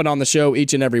hopping on the show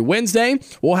each and every Wednesday.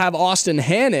 We'll have Austin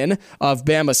Hannon of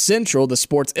BamaCentral, the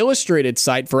Sports Illustrated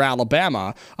site for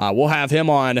Alabama. We'll have him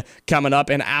on coming up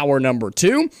in hour number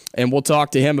two, and we'll talk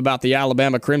to him about the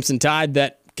Alabama Crimson Tide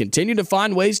that continue to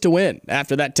find ways to win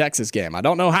after that Texas game. I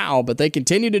don't know how, but they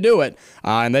continue to do it,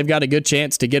 and they've got a good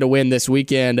chance to get a win this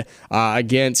weekend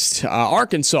against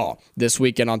Arkansas this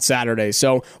weekend on Saturday.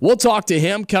 So we'll talk to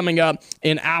him coming up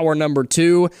in hour number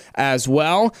two as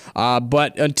well.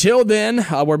 But until then,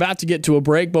 we're about to get to a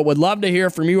break, but would love to hear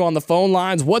from you on the phone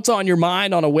lines. What's on your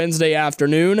mind on a Wednesday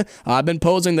afternoon? I've been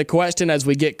posing the question as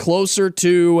we get closer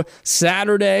to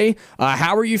Saturday.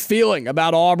 How are you feeling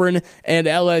about Auburn and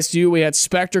LSU? We had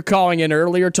Spectre calling in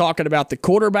earlier talking about the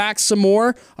quarterbacks some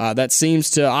more. That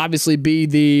seems to obviously be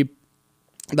the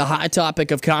high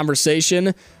topic of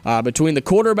conversation between the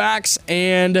quarterbacks,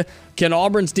 and can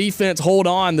Auburn's defense hold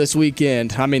on this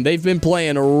weekend? I mean, they've been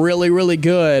playing really, really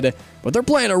good, but they're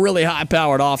playing a really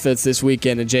high-powered offense this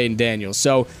weekend in Jaden Daniels.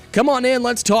 So come on in,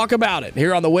 let's talk about it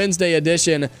here on the Wednesday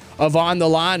edition of On the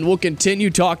Line. We'll continue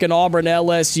talking Auburn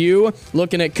LSU,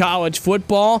 looking at college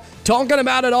football, talking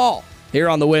about it all here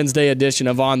on the Wednesday edition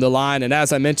of On the Line. And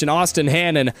as I mentioned, Austin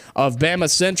Hannon of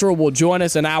BamaCentral will join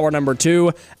us in hour number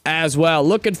 2 as well.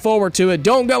 Looking forward to it.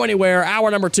 Don't go anywhere.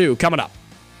 Hour number 2 coming up.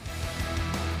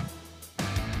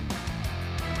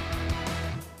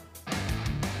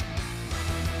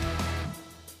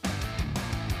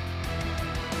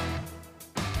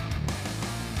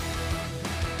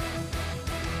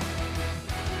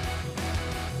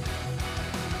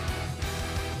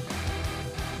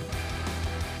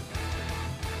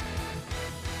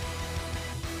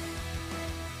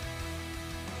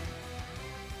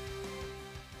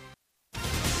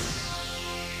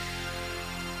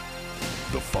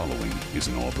 The following is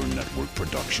an Auburn Network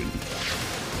production.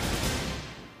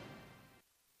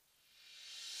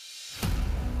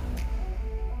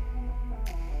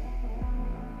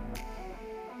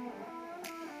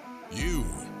 You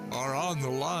are on the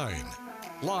line.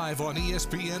 Live on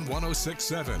ESPN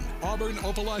 1067, Auburn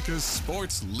Opelika's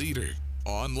sports leader.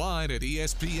 Online at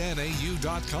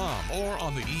ESPNAU.com or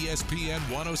on the ESPN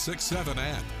 1067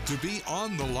 app. To be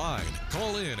on the line,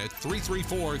 call in at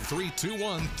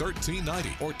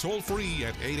 334-321-1390 or toll free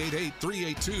at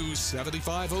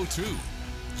 888-382-7502.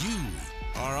 You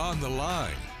are on the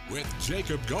line with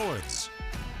Jacob Goins.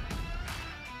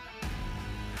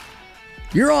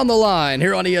 You're on the line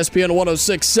here on ESPN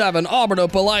 1067, Auburn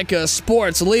Opelika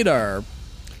sports leader.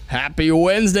 Happy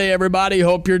Wednesday, everybody.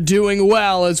 Hope you're doing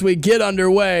well as we get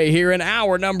underway here in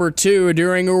hour number 2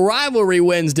 during Rivalry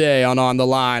Wednesday on the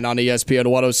Line on ESPN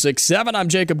 1067. I'm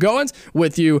Jacob Goins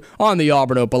with you on the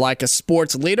Auburn Opelika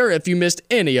Sports Leader. If you missed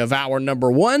any of hour number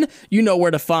 1, you know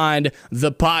where to find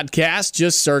the podcast.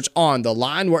 Just search On the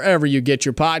Line wherever you get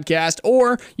your podcast,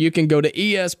 or you can go to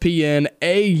ESPNAU.com,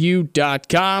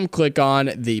 click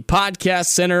on the podcast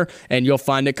center, and you'll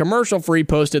find a commercial free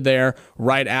posted there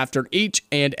right after each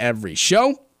and every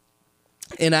show.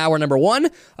 In hour number 1,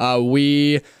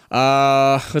 we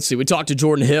talked to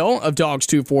Jordan Hill of Dawgs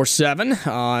 247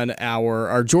 on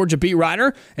our Georgia beat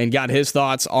writer and got his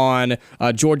thoughts on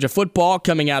Georgia football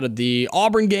coming out of the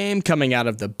Auburn game, coming out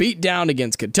of the beatdown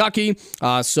against Kentucky.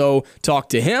 So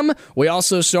talked to him. We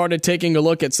also started taking a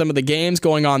look at some of the games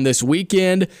going on this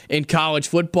weekend in college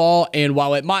football, and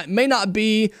while it may not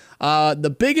be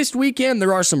the biggest weekend,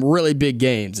 there are some really big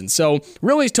games, and so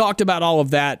really talked about all of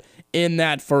that in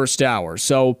that first hour.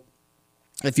 So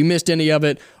if you missed any of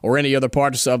it or any other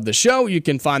parts of the show, you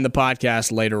can find the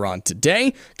podcast later on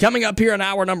today. Coming up here in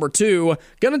hour number 2,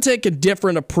 going to take a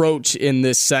different approach in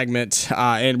this segment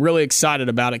and really excited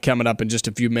about it coming up in just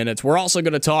a few minutes. We're also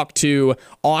going to talk to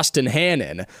Austin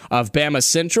Hannon of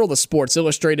BamaCentral, the Sports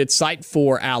Illustrated site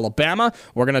for Alabama.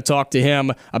 We're going to talk to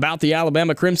him about the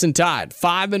Alabama Crimson Tide.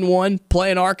 5-1,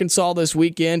 playing Arkansas this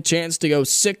weekend, chance to go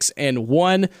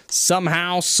 6-1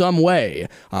 somehow, some way.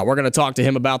 We're going to talk to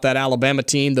him about that Alabama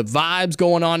team, the vibes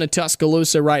going on in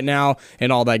Tuscaloosa right now,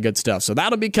 and all that good stuff. So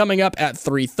that'll be coming up at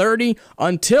 3:30.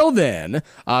 Until then,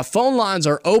 phone lines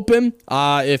are open.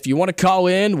 If you want to call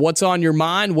in, what's on your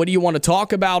mind? What do you want to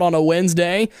talk about on a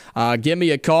Wednesday? Give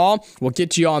me a call. We'll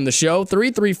get you on the show.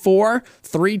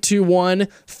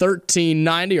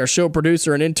 334-321-1390. Our show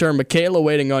producer and intern, Michaela,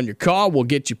 waiting on your call. We'll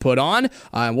get you put on,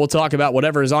 and we'll talk about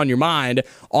whatever is on your mind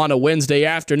on a Wednesday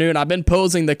afternoon. I've been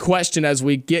posing the question as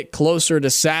we get closer to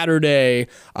Saturday.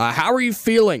 How are you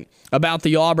feeling about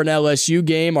the Auburn LSU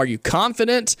game? Are you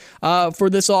confident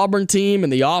for this Auburn team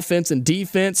and the offense and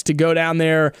defense to go down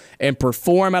there and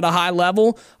perform at a high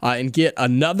level and get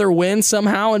another win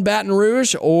somehow in Baton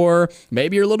Rouge? Or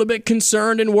maybe you're a little bit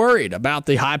concerned and worried about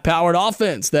the high-powered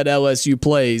offense that LSU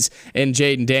plays in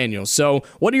Jaden Daniels. So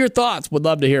what are your thoughts? Would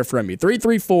love to hear from you.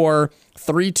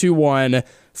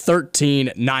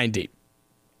 334-321-1390.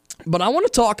 But I want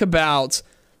to talk about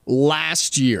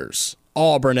last year's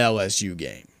Auburn LSU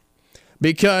game,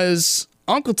 because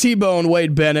Uncle T-Bone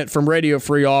Wade Bennett from Radio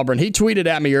Free Auburn, he tweeted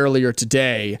at me earlier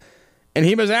today, and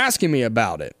he was asking me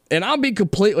about it. And I'll be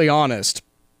completely honest,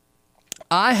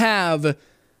 I have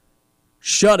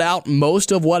shut out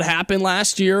most of what happened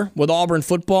last year with Auburn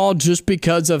football just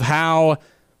because of how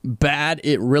bad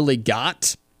it really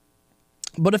got.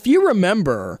 But if you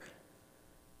remember,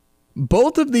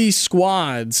 both of these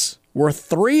squads were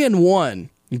 3-1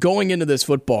 going into this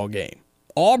football game.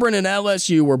 Auburn and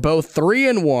LSU were both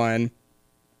 3-1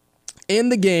 in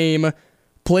the game,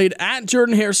 played at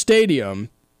Jordan-Hare Stadium.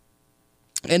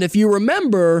 And if you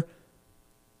remember,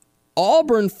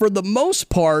 Auburn, for the most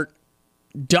part,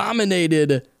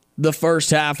 dominated the first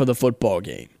half of the football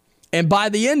game. And by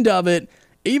the end of it,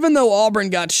 even though Auburn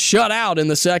got shut out in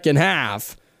the second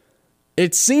half,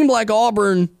 it seemed like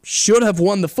Auburn should have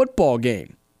won the football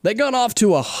game. They got off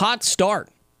to a hot start.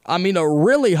 I mean, a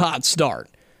really hot start.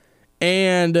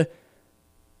 And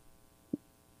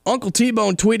Uncle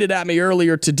T-Bone tweeted at me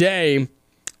earlier today,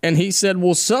 and he said,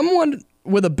 will someone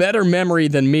with a better memory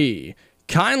than me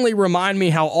kindly remind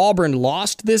me how Auburn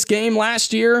lost this game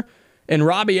last year? And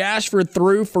Robbie Ashford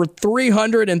threw for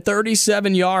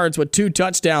 337 yards with 2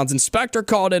 touchdowns. And Spector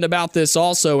called in about this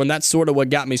also, and that's sort of what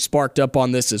got me sparked up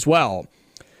on this as well.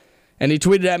 And he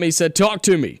tweeted at me, he said, talk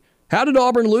to me. How did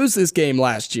Auburn lose this game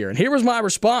last year? And here was my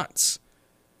response.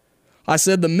 I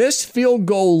said, the missed field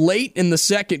goal late in the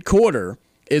second quarter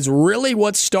is really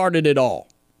what started it all.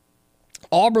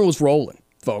 Auburn was rolling,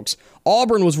 folks.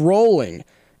 Auburn was rolling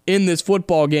in this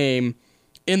football game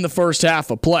in the first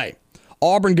half of play.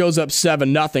 Auburn goes up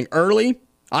 7-0 early.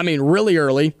 I mean, really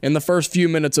early in the first few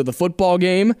minutes of the football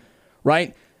game,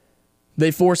 right?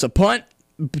 They force a punt.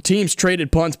 Teams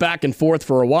traded punts back and forth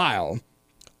for a while.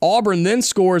 Auburn then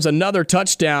scores another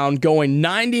touchdown going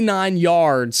 99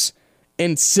 yards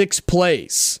in 6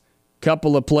 plays.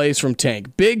 Couple of plays from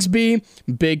Tank Bigsby.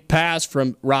 Big pass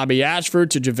from Robbie Ashford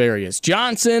to Javarius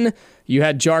Johnson. You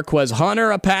had Jarquez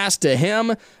Hunter, a pass to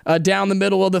him down the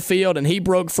middle of the field, and he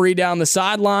broke free down the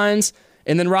sidelines.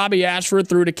 And then Robbie Ashford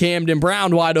threw to Camden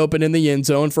Brown wide open in the end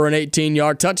zone for an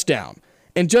 18-yard touchdown.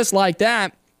 And just like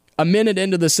that, a minute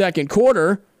into the second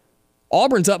quarter,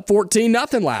 Auburn's up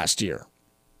 14-0 last year.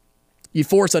 You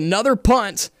force another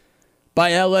punt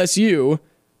by LSU.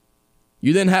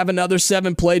 You then have another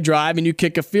 7-play drive, and you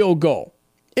kick a field goal.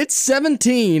 It's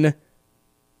 17-0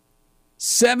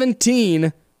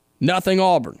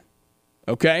 Auburn.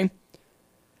 Okay?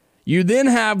 You then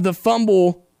have the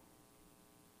fumble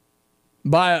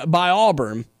by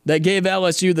Auburn that gave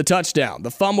LSU the touchdown.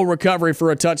 The fumble recovery for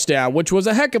a touchdown, which was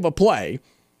a heck of a play.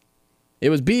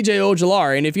 It was B.J.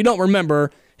 Ojulari, and if you don't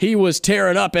remember, he was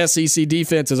tearing up SEC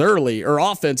offenses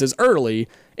early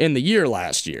in the year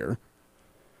last year.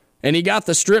 And he got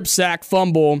the strip sack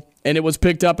fumble, and it was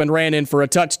picked up and ran in for a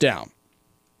touchdown.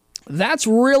 That's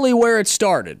really where it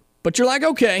started. But you're like,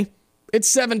 okay,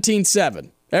 it's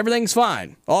 17-7. Everything's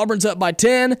fine. Auburn's up by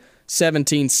 10,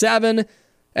 17-7.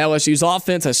 LSU's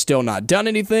offense has still not done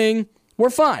anything. We're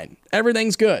fine.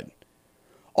 Everything's good.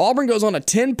 Auburn goes on a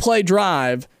 10-play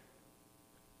drive,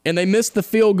 and they missed the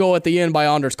field goal at the end by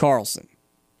Anders Carlson.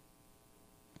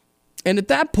 And at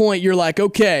that point, you're like,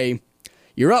 okay,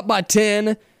 you're up by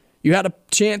 10. You had a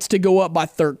chance to go up by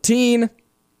 13.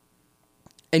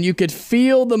 And you could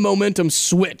feel the momentum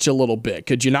switch a little bit,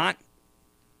 could you not?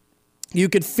 You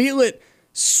could feel it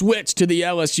switch to the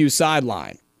LSU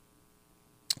sideline.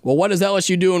 Well, what does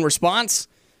LSU do in response?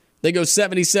 They go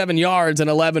 77 yards and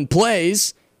 11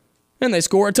 plays, and they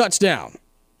score a touchdown.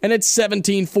 And it's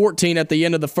 17-14 at the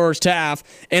end of the first half,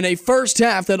 and a first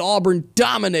half that Auburn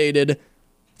dominated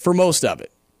for most of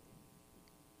it.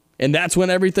 And that's when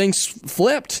everything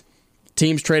flipped.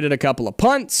 Teams traded a couple of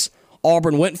punts.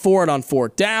 Auburn went for it on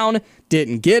 4th down,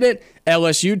 didn't get it.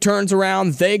 LSU turns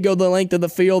around. They go the length of the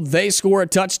field. They score a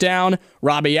touchdown.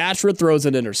 Robbie Ashford throws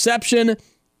an interception.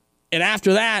 And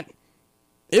after that,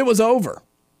 it was over.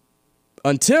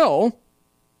 Until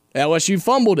LSU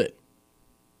fumbled it.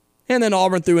 And then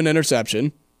Auburn threw an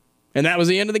interception. And that was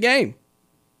the end of the game.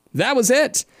 That was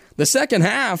it. The second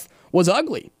half was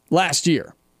ugly last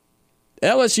year.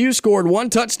 LSU scored 1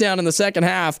 touchdown in the second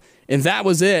half, and that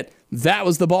was it. That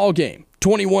was the ball game.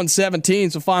 21-17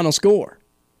 is the final score.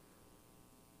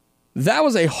 That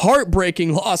was a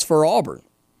heartbreaking loss for Auburn.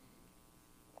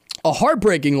 A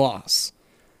heartbreaking loss.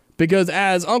 Because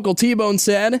as Uncle T-Bone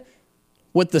said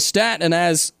with the stat, and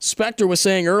as Spector was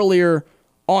saying earlier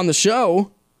on the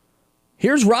show,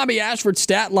 here's Robbie Ashford's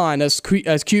stat line as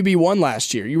QB1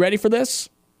 last year. You ready for this?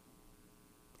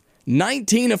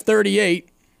 19 of 38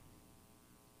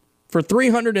 for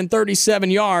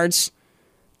 337 yards,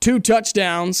 2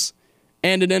 touchdowns,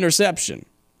 and an interception.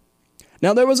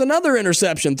 Now, there was another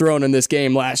interception thrown in this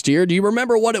game last year. Do you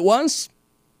remember what it was?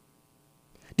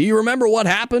 Do you remember what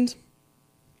happened?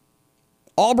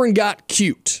 Auburn got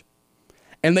cute,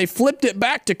 and they flipped it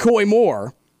back to Coy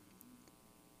Moore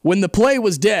when the play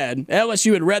was dead.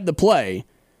 LSU had read the play,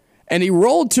 and he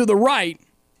rolled to the right,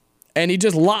 and he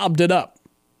just lobbed it up.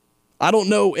 I don't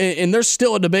know, and there's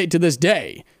still a debate to this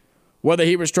day whether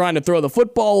he was trying to throw the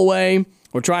football away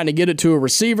or trying to get it to a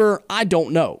receiver. I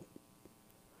don't know.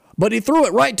 But he threw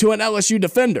it right to an LSU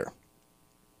defender.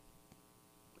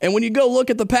 And when you go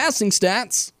look at the passing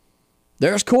stats,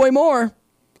 there's Coy Moore,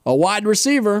 a wide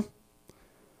receiver,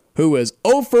 who is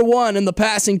 0 for 1 in the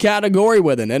passing category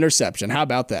with an interception. How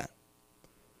about that?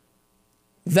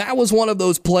 That was one of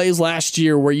those plays last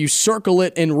year where you circle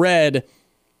it in red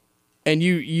and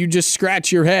you just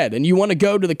scratch your head and you want to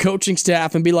go to the coaching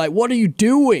staff and be like, what are you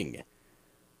doing?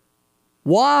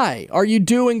 Why are you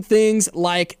doing things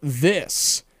like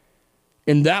this?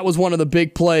 And that was one of the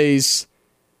big plays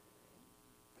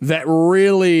that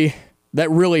really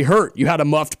hurt. You had a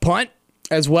muffed punt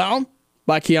as well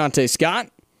by Keontae Scott.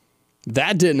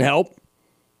 That didn't help.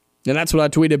 And that's what I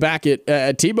tweeted back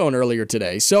at T-Bone earlier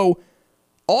today. So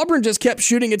Auburn just kept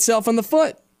shooting itself in the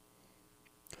foot.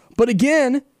 But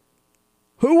again,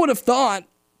 who would have thought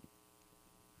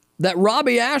that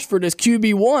Robbie Ashford as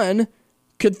QB1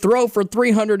 could throw for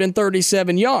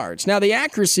 337 yards? Now, the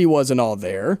accuracy wasn't all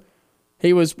there.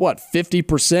 He was,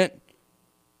 50%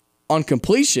 on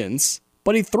completions,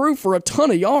 but he threw for a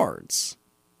ton of yards.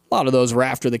 A lot of those were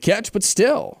after the catch, but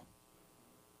still.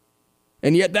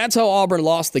 And yet that's how Auburn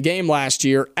lost the game last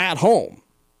year at home,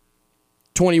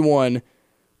 21-17,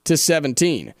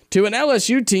 to an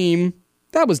LSU team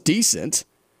that was decent.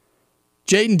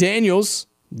 Jaden Daniels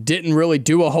didn't really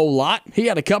do a whole lot. He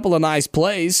had a couple of nice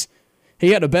plays.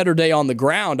 He had a better day on the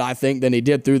ground, I think, than he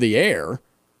did through the air.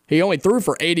 He only threw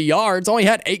for 80 yards, only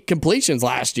had 8 completions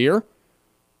last year.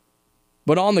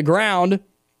 But on the ground,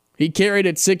 he carried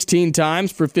it 16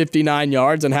 times for 59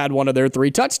 yards and had one of their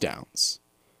 3 touchdowns.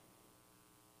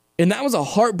 And that was a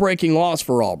heartbreaking loss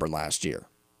for Auburn last year.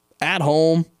 At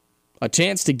home, a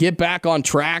chance to get back on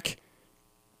track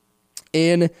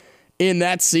in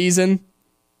that season.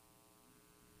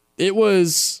 It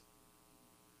was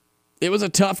a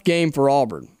tough game for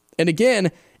Auburn. And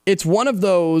again, it's one of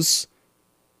those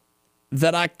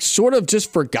that I sort of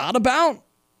just forgot about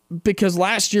because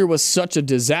last year was such a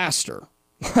disaster.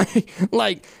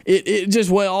 Like it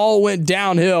just all went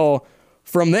downhill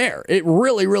from there. It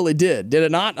really, really did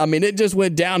it not? I mean, it just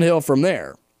went downhill from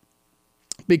there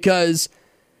because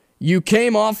you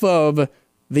came off of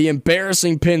the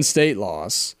embarrassing Penn State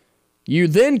loss. You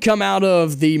then come out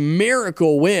of the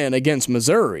miracle win against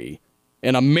Missouri,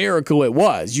 and a miracle it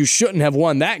was. You shouldn't have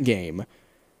won that game.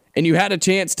 And you had a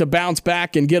chance to bounce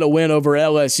back and get a win over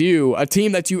LSU, a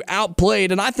team that you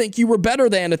outplayed, and I think you were better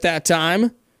than at that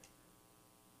time.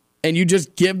 And you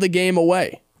just give the game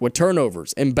away with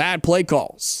turnovers and bad play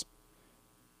calls.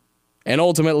 And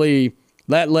ultimately,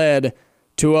 that led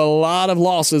to a lot of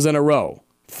losses in a row,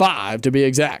 5 to be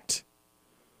exact,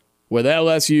 with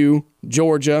LSU,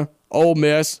 Georgia, Ole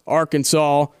Miss,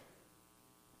 Arkansas,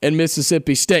 and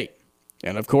Mississippi State.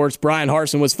 And, of course, Brian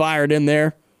Harsin was fired in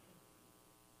there.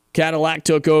 Cadillac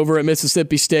took over at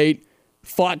Mississippi State,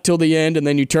 fought till the end, and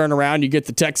then you turn around, you get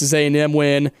the Texas A&M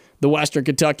win, the Western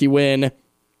Kentucky win,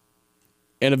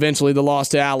 and eventually the loss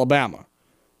to Alabama.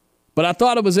 But I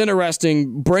thought it was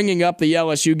interesting bringing up the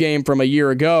LSU game from a year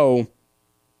ago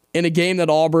in a game that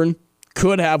Auburn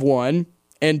could have won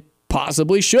and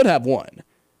possibly should have won.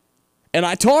 And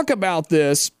I talk about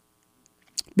this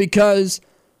because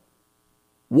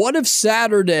what if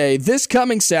Saturday, this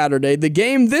coming Saturday, the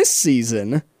game this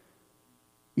season,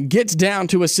 gets down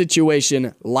to a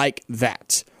situation like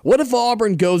that? What if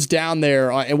Auburn goes down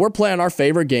there, and we're playing our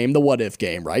favorite game, the what-if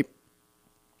game, right?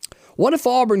 What if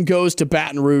Auburn goes to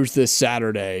Baton Rouge this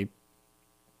Saturday,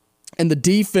 and the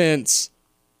defense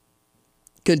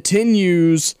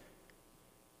continues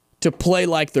to play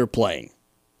like they're playing?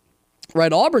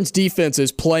 Right, Auburn's defense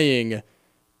is playing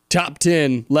top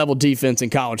 10 level defense in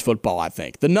college football, I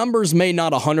think. The numbers may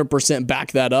not 100%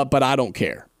 back that up, but I don't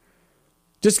care.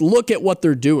 Just look at what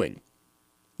they're doing.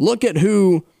 Look at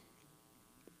who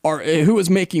is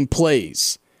making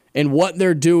plays and what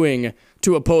they're doing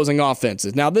to opposing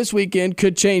offenses. Now, this weekend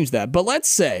could change that, but let's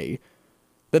say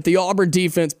that the Auburn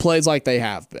defense plays like they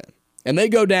have been, and they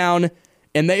go down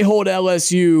and they hold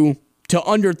LSU to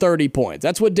under 30 points.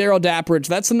 That's what Darryl Dapprich,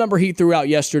 that's the number he threw out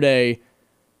yesterday,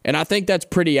 and I think that's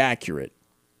pretty accurate.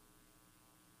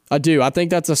 I do. I think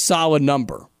that's a solid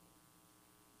number.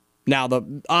 Now,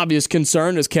 the obvious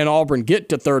concern is, can Auburn get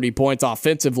to 30 points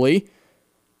offensively?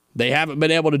 They haven't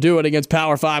been able to do it against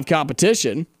Power 5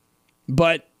 competition,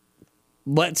 but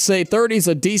let's say 30 is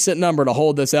a decent number to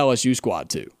hold this LSU squad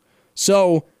to.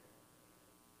 So,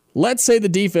 let's say the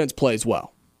defense plays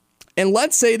well. And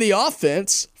let's say the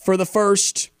offense for the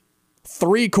first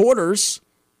 3 quarters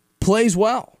plays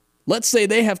well. Let's say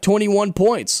they have 21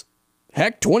 points.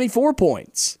 Heck, 24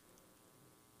 points.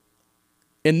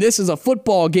 And this is a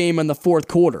football game in the fourth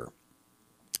quarter.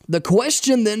 The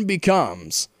question then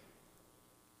becomes,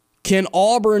 can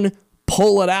Auburn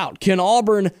pull it out? Can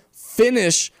Auburn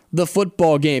finish the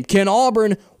football game? Can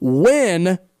Auburn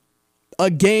win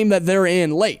a game that they're in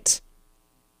late?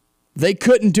 They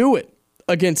couldn't do it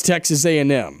against Texas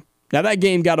A&M. Now, that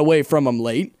game got away from them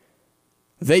late.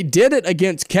 They did it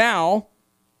against Cal,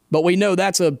 but we know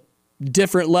that's a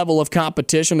different level of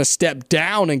competition, a step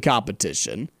down in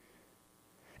competition.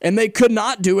 And they could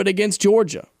not do it against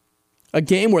Georgia, a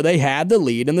game where they had the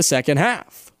lead in the second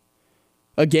half,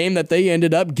 a game that they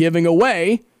ended up giving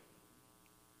away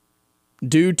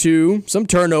due to some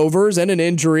turnovers and an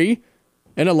injury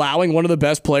and allowing one of the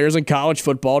best players in college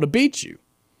football to beat you.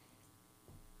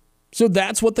 So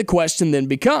that's what the question then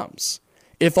becomes.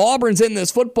 If Auburn's in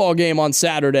this football game on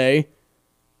Saturday,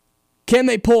 can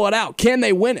they pull it out? Can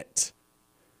they win it?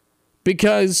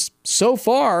 Because so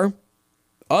far,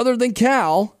 other than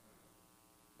Cal,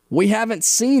 we haven't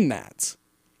seen that.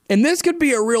 And this could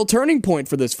be a real turning point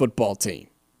for this football team.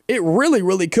 It really,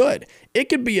 really could. It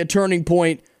could be a turning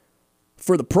point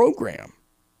for the program.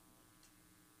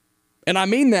 And I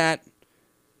mean that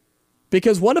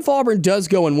because what if Auburn does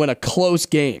go and win a close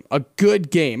game, a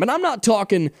good game? And I'm not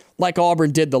talking like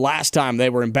Auburn did the last time they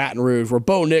were in Baton Rouge, where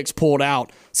Bo Nix pulled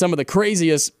out some of the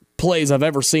craziest plays I've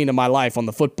ever seen in my life on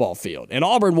the football field. And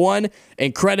Auburn won,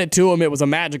 and credit to them, it was a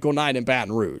magical night in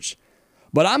Baton Rouge.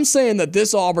 But I'm saying that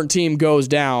this Auburn team goes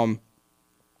down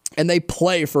and they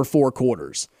play for 4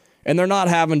 quarters. And they're not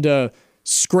having to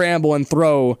scramble and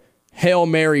throw Hail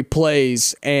Mary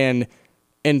plays and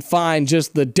find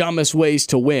just the dumbest ways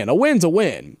to win. A win's a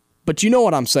win, but you know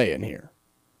what I'm saying here.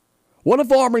 What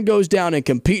if Auburn goes down and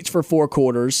competes for 4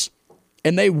 quarters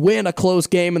and they win a close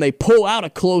game and they pull out a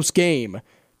close game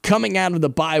coming out of the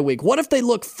bye week? What if they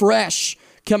look fresh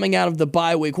coming out of the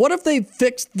bye week? What if they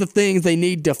fix the things they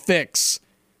need to fix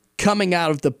coming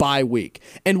out of the bye week?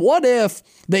 And what if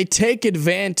they take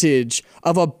advantage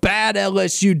of a bad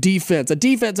LSU defense, a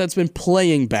defense that's been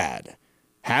playing bad,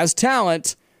 has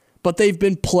talent, but they've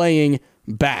been playing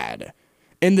bad.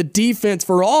 And the defense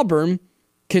for Auburn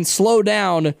can slow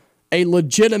down a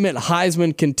legitimate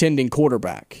Heisman contending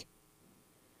quarterback.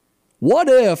 What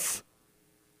if,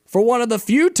 for one of the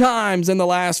few times in the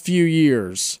last few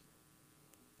years,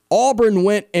 Auburn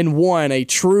went and won a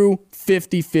true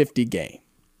 50-50 game?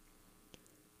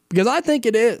 Because I think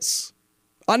it is.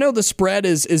 I know the spread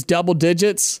is double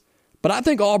digits, but I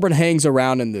think Auburn hangs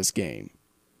around in this game.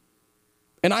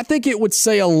 And I think it would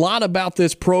say a lot about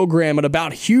this program and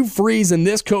about Hugh Freeze and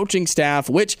this coaching staff,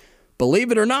 which,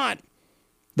 believe it or not,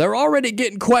 they're already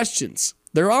getting questions.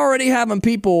 They're already having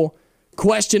people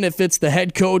question if it's the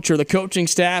head coach or the coaching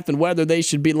staff and whether they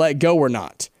should be let go or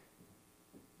not.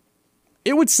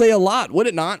 It would say a lot, would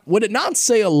it not? Would it not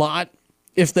say a lot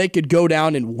if they could go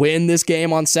down and win this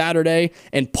game on Saturday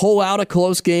and pull out a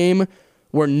close game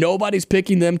where nobody's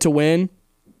picking them to win?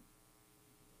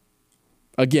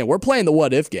 Again, we're playing the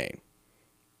what-if game,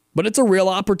 but it's a real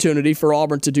opportunity for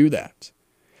Auburn to do that.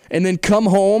 And then come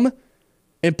home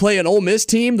and play an Ole Miss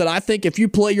team that I think if you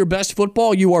play your best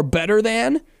football, you are better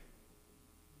than.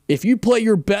 If you play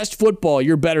your best football,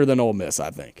 you're better than Ole Miss,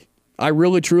 I think. I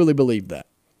really, truly believe that.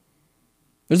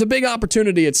 There's a big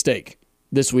opportunity at stake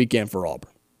this weekend for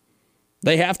Auburn.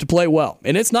 They have to play well,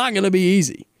 and it's not going to be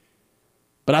easy.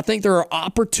 But I think there are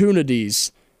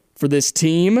opportunities for this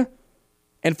team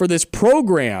and for this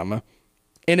program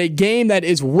in a game that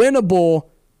is winnable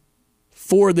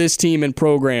for this team and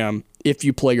program if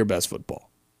you play your best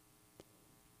football.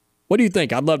 What do you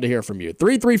think? I'd love to hear from you.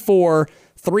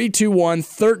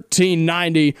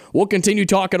 334-321-1390. We'll continue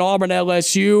talking Auburn,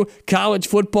 LSU, college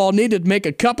football. Need to make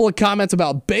a couple of comments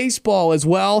about baseball as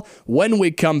well when we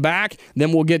come back.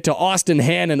 Then we'll get to Austin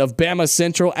Hannon of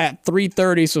BamaCentral at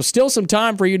 3:30. So still some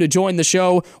time for you to join the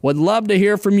show. Would love to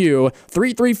hear from you.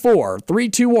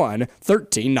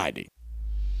 334-321-1390.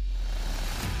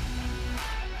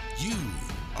 You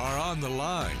are on the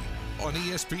line on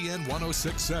ESPN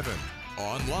 106.7.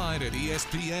 Online at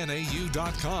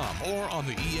ESPNAU.com or on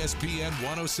the ESPN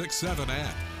 106.7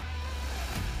 app.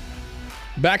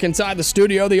 Back inside the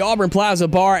studio, the Auburn Plaza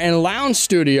Bar and Lounge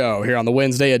Studio here on the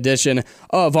Wednesday edition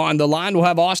of On the Line. We'll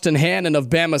have Austin Hannon of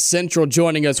BamaCentral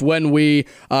joining us when we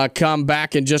come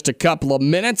back in just a couple of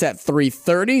minutes at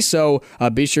 3:30. So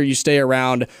be sure you stay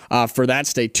around for that.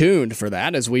 Stay tuned for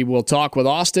that as we will talk with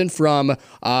Austin from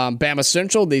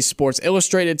BamaCentral, the Sports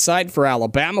Illustrated site for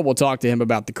Alabama. We'll talk to him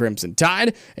about the Crimson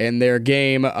Tide and their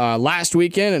game last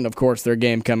weekend and, of course, their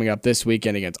game coming up this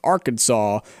weekend against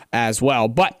Arkansas as well.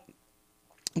 But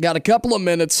got a couple of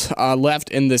minutes left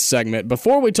in this segment.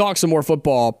 Before we talk some more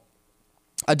football,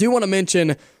 I do want to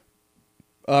mention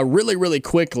really, really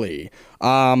quickly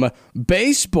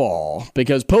baseball,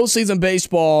 because postseason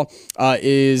baseball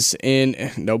is in,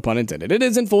 no pun intended, it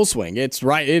is in full swing. It's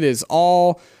right. It is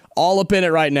all up in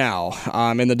it right now.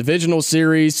 In the divisional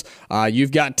series,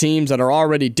 you've got teams that are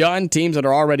already done, teams that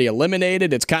are already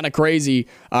eliminated. It's kind of crazy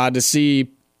to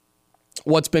see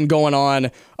what's been going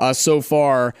on so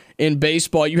far in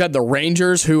baseball. You had the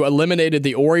Rangers, who eliminated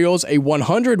the Orioles, a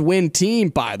 100-win team,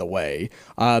 by the way.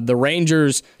 The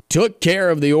Rangers took care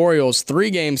of the Orioles,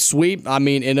 3-game sweep. And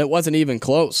it wasn't even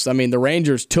close. The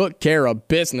Rangers took care of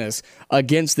business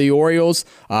against the Orioles.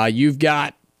 You've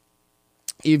got,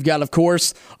 of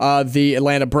course, the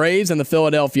Atlanta Braves and the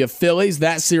Philadelphia Phillies.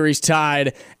 That series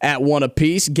tied at 1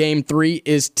 apiece. Game 3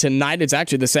 is tonight. It's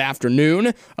actually this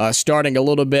afternoon, starting a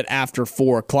little bit after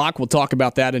 4 o'clock. We'll talk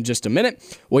about that in just a minute.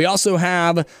 We also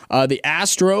have the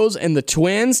Astros and the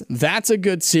Twins. That's a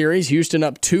good series. Houston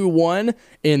up 2-1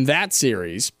 in that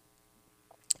series.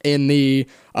 In the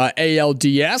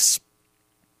ALDS,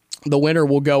 the winner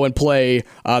will go and play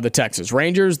the Texas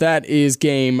Rangers. That is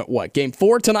game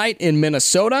 4 tonight in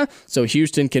Minnesota. So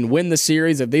Houston can win the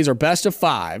series if these are best of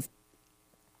 5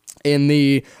 in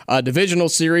the divisional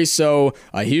series. So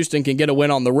Houston can get a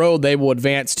win on the road. They will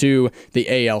advance to the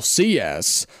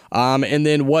ALCS. And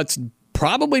then what's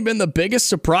probably been the biggest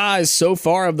surprise so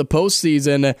far of the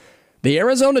postseason, the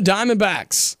Arizona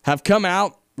Diamondbacks have come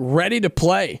out ready to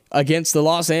play against the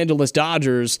Los Angeles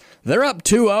Dodgers. They're up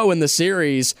 2-0 in the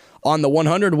series on the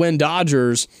 100-win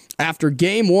Dodgers. After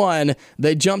Game 1,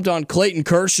 they jumped on Clayton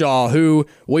Kershaw, who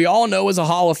we all know is a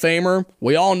Hall of Famer.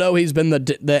 We all know he's been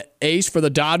the ace for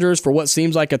the Dodgers for what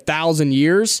seems like 1,000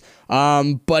 years.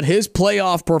 But his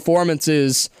playoff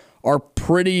performances are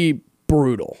pretty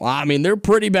brutal. They're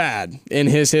pretty bad in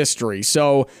his history.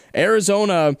 So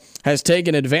Arizona has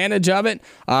taken advantage of it.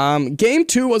 Game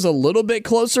 2 was a little bit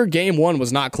closer. Game 1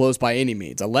 was not close by any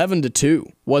means.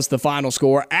 11-2 was the final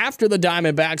score after the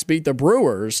Diamondbacks beat the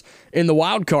Brewers in the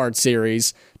wild card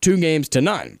series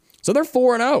 2-0. So they're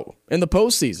 4-0 in the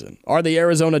postseason, are the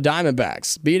Arizona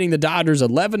Diamondbacks, beating the Dodgers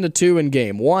 11-2 in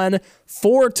Game 1,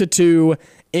 4-2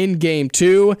 in Game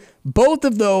 2. Both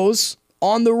of those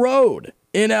on the road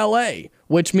in LA,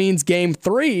 which means Game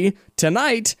 3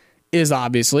 tonight is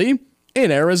obviously in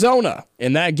Arizona.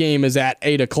 And that game is at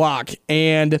 8 o'clock.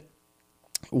 And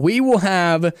we will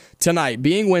have tonight,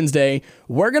 being Wednesday,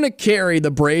 we're going to carry the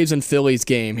Braves and Phillies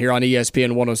game here on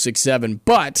ESPN 106.7.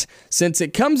 But since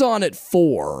it comes on at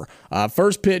 4,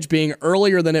 first pitch being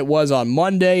earlier than it was on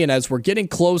Monday, and as we're getting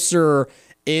closer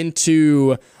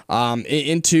into Auburn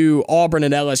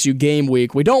and LSU game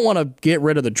week, we don't want to get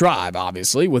rid of the drive,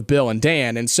 obviously, with Bill and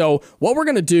Dan. And so what we're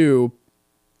going to do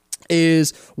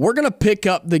is we're going to pick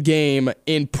up the game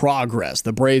in progress,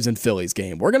 the Braves and Phillies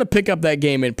game. We're going to pick up that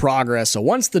game in progress. So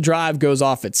once the drive goes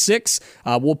off at 6,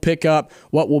 we'll pick up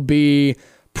what will be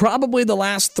probably the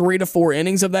last 3 to 4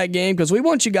 innings of that game, because we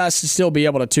want you guys to still be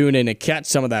able to tune in and catch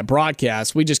some of that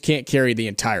broadcast. We just can't carry the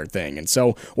entire thing. And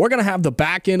so we're going to have the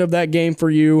back end of that game for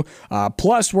you.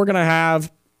 Plus, we're going to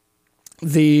have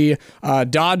the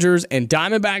Dodgers and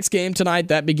Diamondbacks game tonight.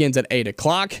 That begins at 8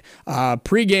 o'clock.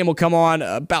 Pre-game will come on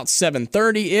about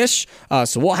 7:30-ish.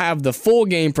 So we'll have the full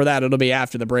game for that. It'll be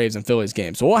after the Braves and Phillies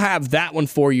game. So we'll have that one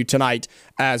for you tonight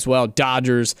as well,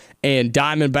 Dodgers and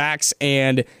Diamondbacks.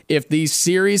 And if these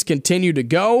series continue to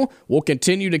go, we'll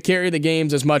continue to carry the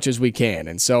games as much as we can.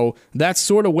 And so that's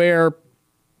sort of where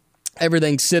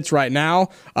everything sits right now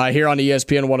here on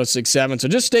ESPN 106.7. So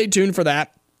just stay tuned for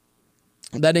that.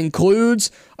 That includes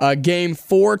Game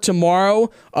 4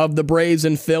 tomorrow of the Braves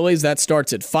and Phillies. That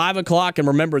starts at 5 o'clock. And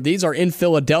remember, these are in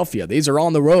Philadelphia. These are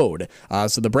on the road.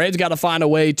 So the Braves got to find a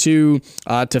way to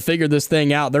figure this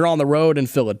thing out. They're on the road in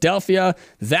Philadelphia.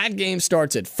 That game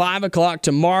starts at 5 o'clock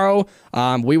tomorrow.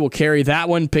 We will carry that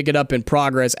one, pick it up in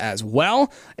progress as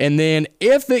well. And then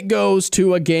if it goes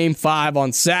to a Game 5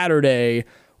 on Saturday,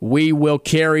 we will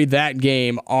carry that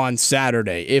game on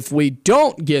Saturday. If we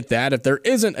don't get that, if there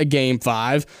isn't a Game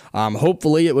 5,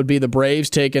 hopefully it would be the Braves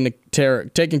taking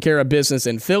care of business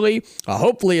in Philly.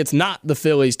 Hopefully it's not the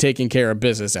Phillies taking care of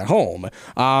business at home.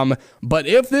 But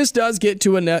if this does get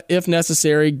to if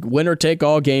necessary,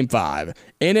 winner-take-all Game 5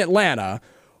 in Atlanta,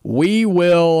 we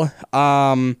will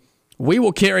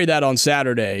carry that on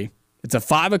Saturday. It's a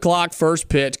 5 o'clock first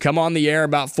pitch. Come on the air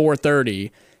about 4:30.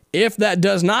 If that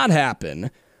does not happen,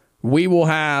 we will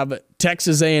have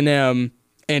Texas A&M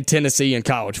and Tennessee in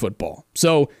college football.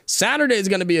 So Saturday is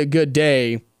going to be a good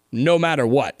day no matter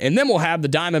what. And then we'll have the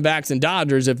Diamondbacks and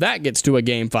Dodgers if that gets to a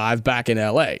Game 5 back in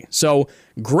LA. So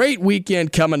great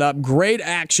weekend coming up. Great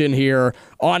action here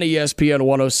on ESPN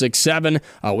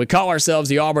 106.7. We call ourselves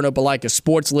the Auburn Opelika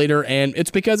Sports Leader, and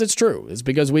it's because it's true. It's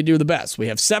because we do the best. We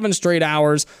have 7 straight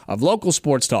hours of local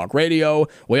sports talk radio.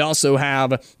 We also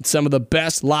have some of the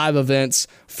best live events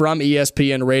from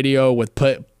ESPN Radio with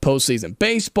postseason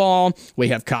baseball. We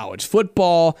have college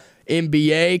football.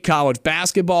 NBA, college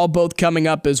basketball, both coming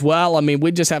up as well. I mean,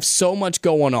 we just have so much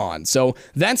going on. So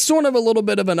that's sort of a little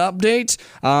bit of an update.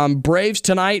 Braves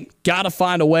tonight, got to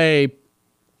find a way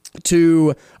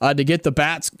to get the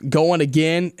bats going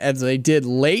again as they did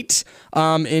late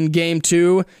in Game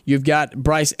 2. You've got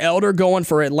Bryce Elder going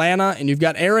for Atlanta, and you've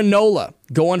got Aaron Nola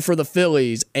going for the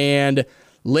Phillies. And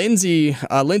Lindsey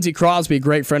Crosby,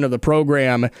 great friend of the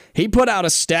program, he put out a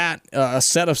set of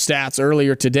stats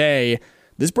earlier today.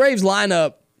 This Braves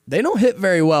lineup, they don't hit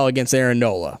very well against Aaron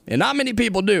Nola, and not many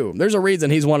people do. There's a reason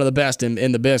he's one of the best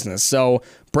in the business. So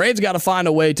Braves got to find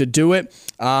a way to do it.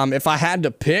 If I had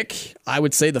to pick, I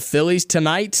would say the Phillies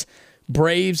tonight,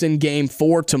 Braves in Game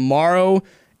 4 tomorrow,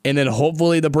 and then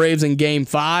hopefully the Braves in Game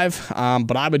 5.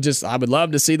 But I would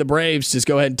love to see the Braves just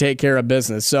go ahead and take care of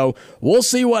business. So we'll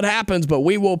see what happens, but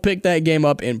we will pick that game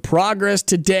up in progress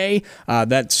today.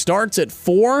 That starts at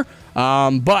 4,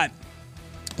 but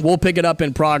we'll pick it up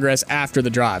in progress after the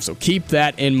drive. So keep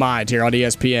that in mind here on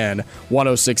ESPN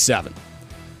 106.7.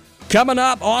 Coming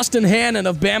up, Austin Hannon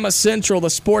of BamaCentral, the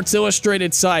Sports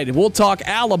Illustrated site. We'll talk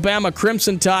Alabama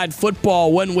Crimson Tide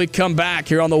football when we come back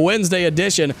here on the Wednesday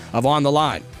edition of On the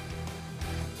Line.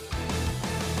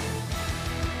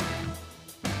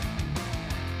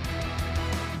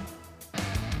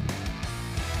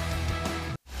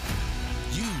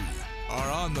 You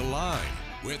are On the Line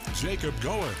with Jacob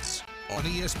Goins on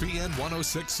ESPN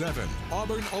 106.7,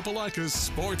 Auburn Opelika's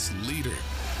sports leader.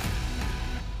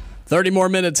 30 more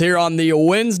minutes here on the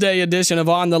Wednesday edition of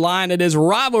On the Line. It is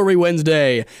Rivalry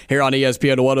Wednesday here on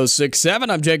ESPN 106.7.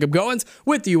 I'm Jacob Goins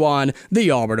with you on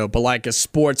the Auburn Opelika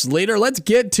Sports Leader. Let's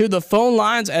get to the phone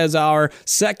lines as our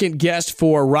second guest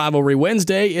for Rivalry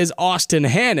Wednesday is Austin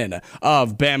Hannon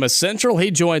of BamaCentral. He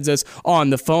joins us on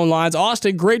the phone lines.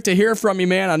 Austin, great to hear from you,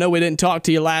 man. I know we didn't talk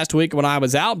to you last week when I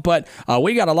was out, but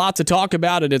we got a lot to talk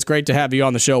about, and it's great to have you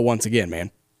on the show once again,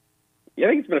 man. Yeah,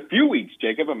 I think it's been a few weeks,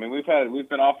 Jacob. I mean, we've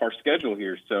been off our schedule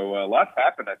here, so lots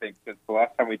happened, I think, since the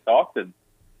last time we talked, and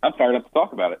I'm fired up to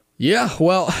talk about it. Yeah,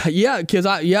 well, because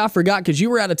I forgot because you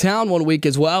were out of town one week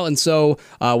as well, and so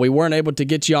we weren't able to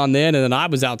get you on then, and then I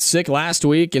was out sick last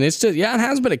week, and it's just, it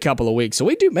has been a couple of weeks, so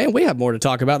we have more to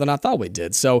talk about than I thought we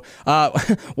did. So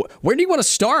where do you want to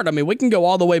start? I mean, we can go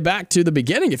all the way back to the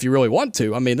beginning if you really want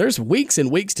to. I mean, there's weeks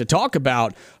and weeks to talk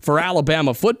about for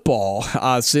Alabama football,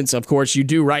 since, of course, you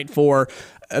do write for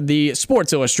the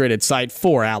Sports Illustrated site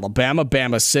for Alabama,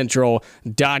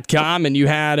 BamaCentral.com, and you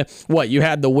had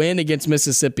the win against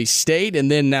Mississippi State, and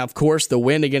then now, of course, the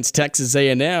win against Texas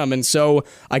A&M. And so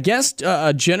I guess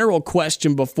a general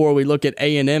question before we look at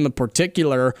A&M in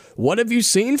particular, what have you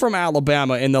seen from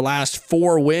Alabama in the last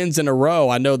 4 wins in a row?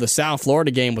 I know the South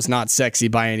Florida game was not sexy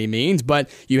by any means, but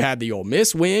you had the Ole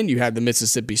Miss win, you had the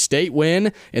Mississippi State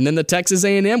win, and then the Texas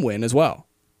A&M win as well.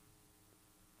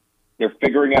 They're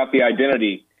figuring out the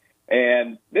identity.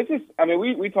 And this is, I mean,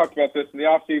 we talked about this in the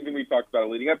offseason. We talked about it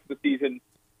leading up to the season,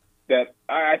 that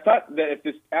I thought that if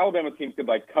this Alabama team could,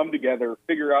 come together,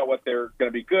 figure out what they're going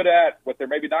to be good at, what they're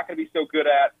maybe not going to be so good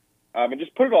at, and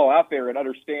just put it all out there and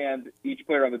understand each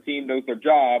player on the team knows their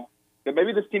job, that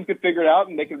maybe this team could figure it out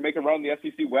and they could make a run in the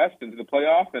SEC West into the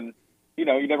playoff. And, you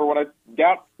never want to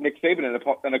doubt Nick Saban in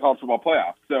a college football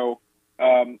playoff. So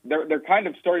they're kind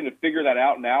of starting to figure that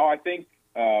out now, I think.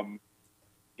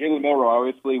 Jalen Milroe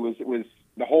obviously was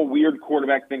the whole weird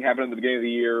quarterback thing happened at the beginning of the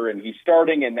year, and he's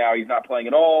starting, and now he's not playing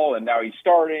at all, and now he's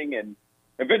starting, and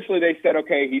eventually they said,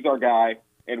 okay, he's our guy,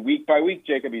 and week by week,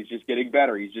 Jacob, he's just getting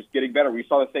better. He's just getting better. We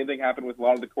saw the same thing happen with a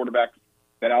lot of the quarterbacks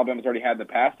that Alabama's already had in the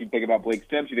past. You think about Blake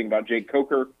Sims, you think about Jake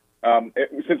Coker.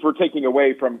 Since we're taking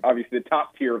away from, obviously, the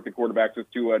top tier of the quarterbacks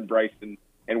with Tua and Bryce and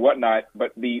whatnot,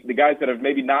 but the guys that have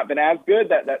maybe not been as good,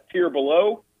 that tier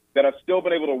below, that have still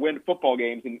been able to win football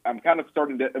games, and I'm kind of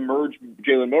starting to emerge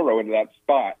Jalen Milroe into that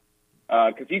spot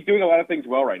because he's doing a lot of things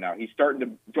well right now. He's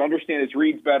starting to understand his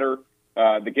reads better.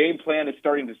 The game plan is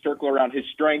starting to circle around his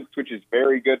strengths, which is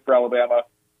very good for Alabama.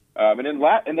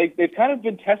 And they've kind of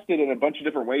been tested in a bunch of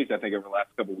different ways, I think, over the last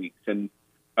couple of weeks. And,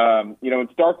 in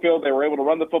Starkville, they were able to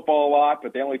run the football a lot,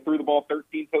 but they only threw the ball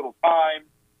 13 total times.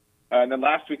 And then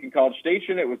last week in College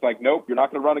Station, it was like, nope, you're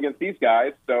not going to run against these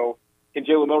guys. So can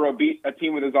Jalen Milroe beat a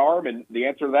team with his arm? And the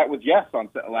answer to that was yes on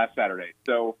last Saturday.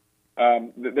 So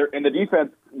they're in the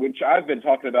defense, which I've been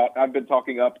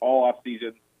talking up all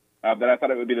offseason, that I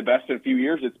thought it would be the best in a few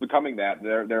years. It's becoming that.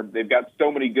 They've got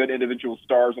so many good individual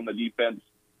stars on the defense,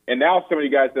 and now so many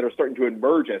guys that are starting to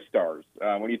emerge as stars.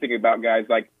 When you think about guys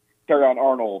like Terrion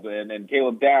Arnold and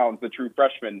Caleb Downs, the true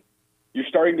freshman, you're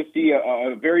starting to see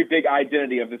a very big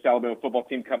identity of this Alabama football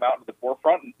team come out to the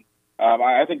forefront.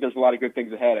 I think there's a lot of good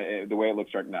things ahead the way it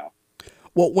looks right now.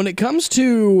 Well, when it comes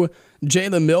to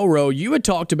Jalen Milroe, you had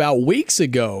talked about weeks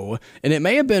ago, and it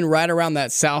may have been right around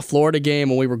that South Florida game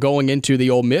when we were going into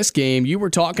the Ole Miss game. You were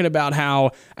talking about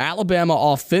how Alabama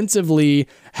offensively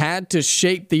had to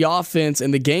shape the offense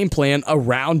and the game plan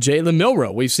around Jalen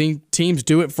Milroe. We've seen teams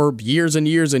do it for years and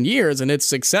years and years, and it's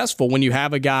successful when you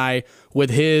have a guy with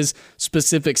his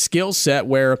specific skill set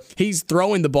where he's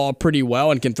throwing the ball pretty well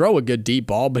and can throw a good deep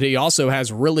ball, but he also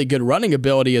has really good running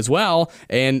ability as well.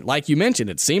 And like you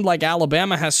mentioned, it seemed like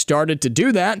Alabama has started to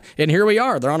do that, and here we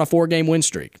are. They're on a 4-game win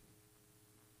streak.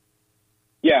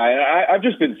 Yeah, and I've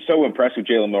just been so impressed with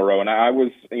Jalen Milroe, and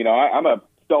I'm a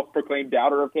self-proclaimed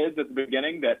doubter of his at the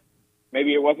beginning that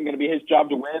maybe it wasn't going to be his job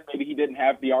to win. Maybe he didn't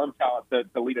have the arm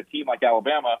talent to lead a team like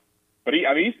Alabama. But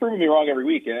he's proven me wrong every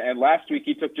week. And last week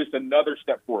he took just another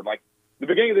step forward. Like the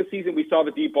beginning of the season, we saw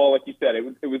the deep ball, like you said,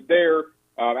 it was there.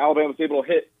 Alabama was able to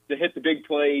hit the big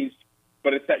plays,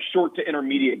 but it's that short to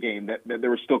intermediate game that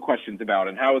there were still questions about.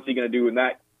 And how is he going to do in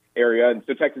that area? And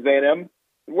so Texas A&M,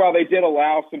 while they did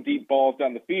allow some deep balls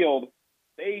down the field,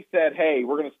 they said, hey,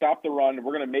 we're going to stop the run.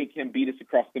 We're going to make him beat us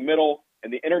across the middle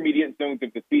and the intermediate zones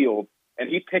of the field. And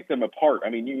he picked them apart.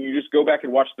 I mean, you just go back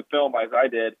and watch the film as I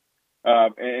did.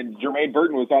 And Jermaine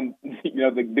Burton was on,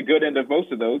 the good end of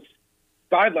most of those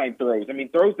sideline throws. I mean,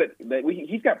 throws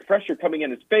he's got pressure coming in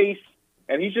his face,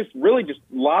 and he's just really just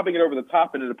lobbing it over the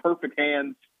top into the perfect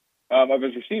hands of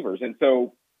his receivers. And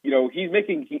so,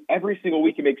 every single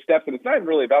week he makes steps, and it's not even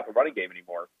really about the running game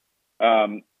anymore.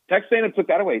 Texas A&M took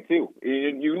that away too.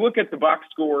 And you look at the box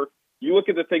score, you look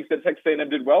at the things that Texas A&M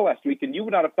did well last week, and you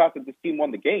would not have thought that this team won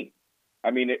the game. I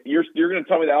mean, you're going to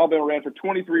tell me that Alabama ran for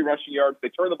 23 rushing yards. They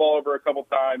turned the ball over a couple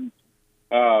times.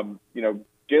 Jalen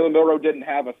Milroe didn't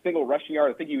have a single rushing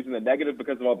yard. I think he was in the negative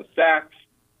because of all the sacks.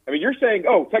 I mean, you're saying,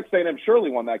 Texas A&M surely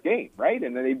won that game, right?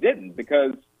 And then they didn't,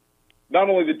 because not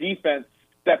only the defense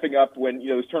stepping up when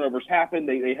those turnovers happened,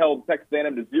 they held Texas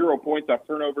A&M to 0 points off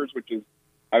turnovers, which is,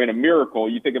 a miracle.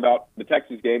 You think about the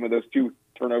Texas game, and those 2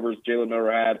 turnovers Jalen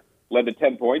Milroe had led to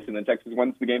 10 points, and then Texas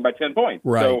wins the game by 10 points.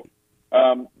 Right. So,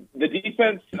 the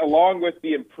defense, along with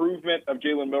the improvement of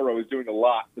Jalen Milroe, is doing a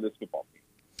lot for this football team.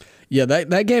 Yeah,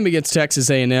 that game against Texas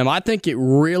A&M, I think it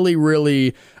really,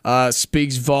 really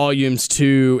speaks volumes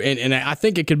to, and I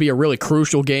think it could be a really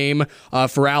crucial game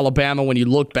for Alabama when you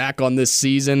look back on this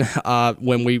season.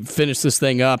 When we finish this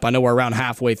thing up, I know we're around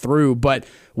halfway through, but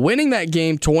winning that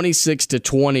game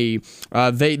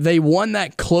 26-20, they won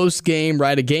that close game,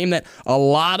 right? A game that a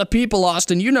lot of people,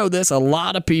 Austin, you know this, a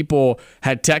lot of people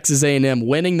had Texas A&M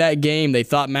winning that game. They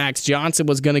thought Max Johnson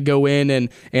was going to go in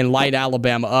and light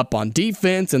Alabama up on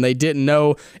defense, and they didn't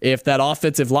know if that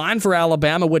offensive line for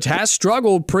Alabama, which has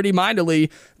struggled pretty mightily,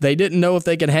 they didn't know if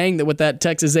they could hang with that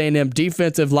Texas A&M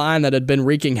defensive line that had been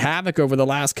wreaking havoc over the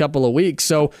last couple of weeks.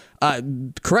 So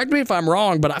correct me if I'm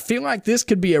wrong, but I feel like this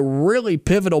could be a really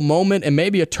pivotal moment and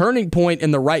maybe a turning point in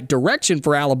the right direction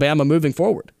for Alabama moving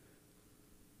forward.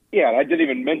 Yeah, and I didn't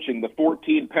even mention the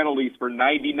 14 penalties for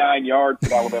 99 yards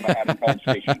that Alabama had in College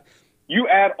Station. You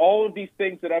add all of these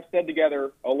things that I've said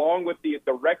together, along with the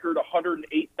record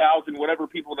 108,000 whatever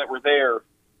people that were there.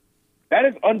 That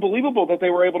is unbelievable that they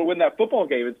were able to win that football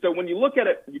game. And so when you look at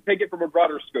it, you take it from a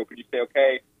broader scope and you say,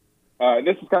 okay, and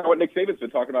this is kind of what Nick Saban's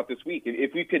been talking about this week.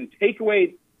 If we can take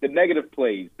away the negative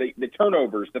plays, the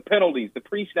turnovers, the penalties, the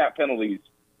pre-snap penalties,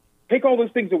 take all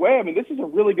those things away, this is a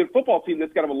really good football team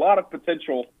that's got a lot of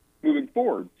potential moving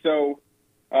forward. So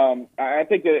I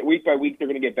think that week by week they're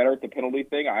going to get better at the penalty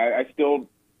thing. I still,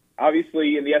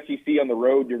 obviously, in the SEC on the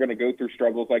road, you're going to go through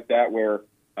struggles like that where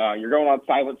you're going on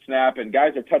silent snap and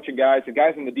guys are touching guys and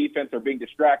guys on the defense are being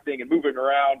distracting and moving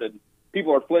around and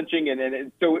people are flinching.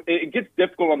 And so it gets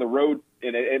difficult on the road,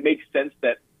 and it makes sense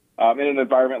that in an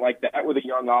environment like that with a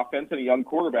young offense and a young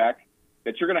quarterback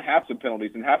that you're going to have some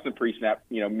penalties and have some pre-snap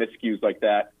miscues like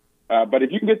that. But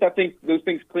if you can get those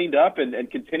things cleaned up and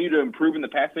continue to improve in the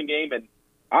passing game, and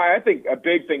I think a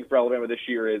big thing for Alabama this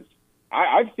year is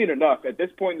I've seen enough at this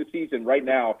point in the season right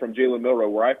now from Jalen Milroe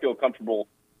where I feel comfortable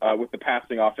with the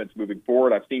passing offense moving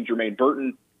forward. I've seen Jermaine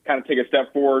Burton kind of take a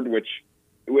step forward, which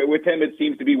with him it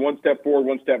seems to be one step forward,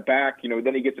 one step back.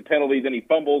 Then he gets a penalty, then he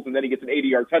fumbles, and then he gets an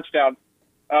 80-yard touchdown.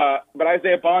 But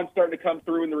Isaiah Bond's starting to come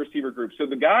through in the receiver group. So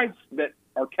the guys that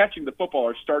are catching the football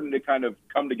are starting to kind of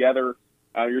come together.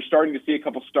 You're starting to see a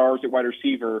couple stars at wide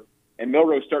receiver, and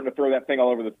Milroe's starting to throw that thing all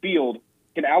over the field.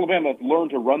 Can Alabama learn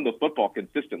to run the football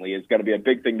consistently? It's got to be a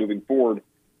big thing moving forward.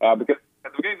 Because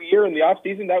at the beginning of the year in the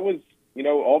offseason, that was,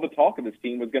 all the talk of this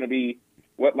team was going to be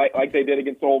what like they did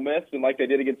against Ole Miss and like they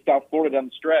did against South Florida down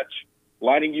the stretch,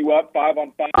 lining you up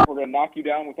 5-on-5. We're going to knock you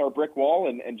down with our brick wall,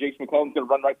 and Jace McClellan's going to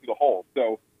run right through the hole.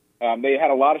 So they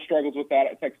had a lot of struggles with that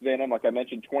at Texas A&M. Like I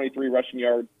mentioned, 23 rushing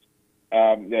yards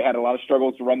They had a lot of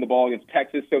struggles to run the ball against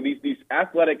Texas. So these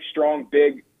athletic, strong,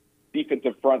 big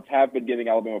defensive fronts have been giving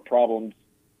Alabama problems.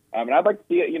 And I'd like to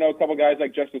see, a couple guys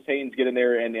like Justice Haynes get in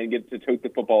there and get to tote the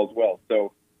football as well.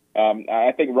 So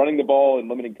I think running the ball and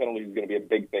limiting penalties is going to be a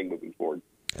big thing moving forward.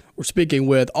 We're speaking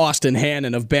with Austin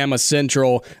Hannon of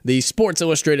BamaCentral, the Sports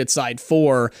Illustrated site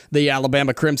for the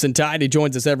Alabama Crimson Tide. He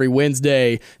joins us every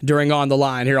Wednesday during On the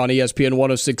Line here on ESPN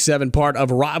 106.7, part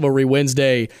of Rivalry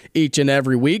Wednesday each and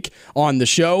every week on the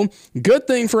show. Good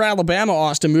thing for Alabama,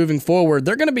 Austin, moving forward.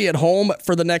 They're going to be at home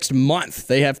for the next month.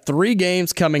 They have 3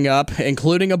 games coming up,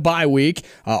 including a bye week.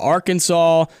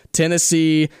 Arkansas,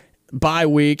 Tennessee, bye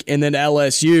week, and then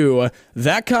LSU.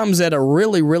 That comes at a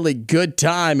really, really good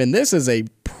time, and this is a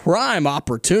prime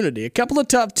opportunity. A couple of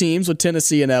tough teams with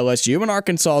Tennessee and LSU, and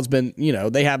Arkansas has been,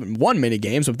 they haven't won many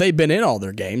games, but they've been in all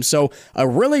their games. So a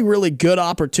really, really good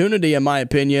opportunity, in my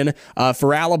opinion,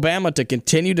 for Alabama to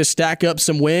continue to stack up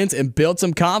some wins and build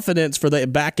some confidence for the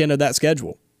back end of that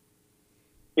schedule.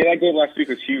 Yeah, that game last week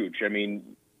was huge. I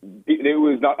mean, it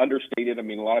was not understated. I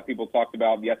mean, a lot of people talked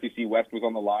about the SEC West was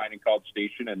on the line in College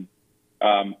Station, and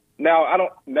now, I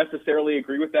don't necessarily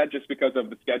agree with that just because of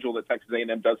the schedule that Texas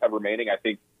A&M does have remaining. I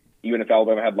think even if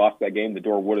Alabama had lost that game, the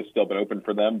door would have still been open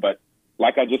for them. But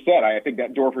like I just said, I think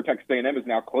that door for Texas A&M is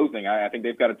now closing. I think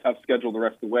they've got a tough schedule the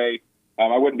rest of the way.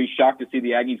 I wouldn't be shocked to see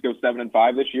the Aggies go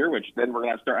 7-5 this year, which then we're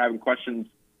going to start having questions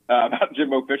about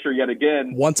Jimbo Fisher yet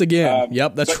again. Once again.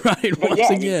 Yep, that's right. Once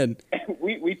again.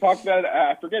 We talked about it,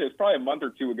 I forget, it was probably a month or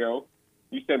two ago.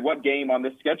 You said what game on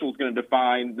this schedule is going to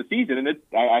define the season, and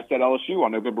I said LSU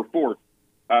on November 4th.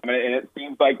 And it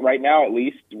seems like right now, at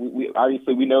least, we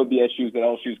obviously know the issues that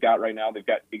LSU's got right now. They've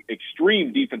got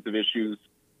extreme defensive issues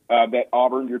that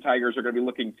Auburn, your Tigers, are going to be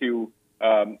looking to,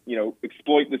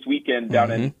 exploit this weekend down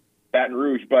in Baton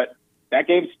Rouge. But that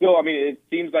game still, it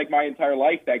seems like my entire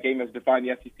life that game has defined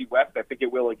the SEC West. I think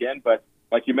it will again. But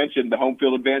like you mentioned, the home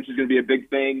field advantage is going to be a big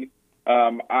thing.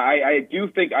 I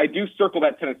do circle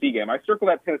that Tennessee game. I circle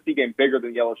that Tennessee game bigger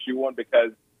than the LSU one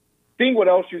because seeing what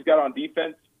LSU's got on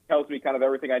defense tells me kind of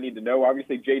everything I need to know.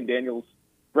 Obviously, Jaden Daniels,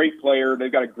 great player.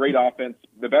 They've got a great offense,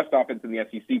 the best offense in the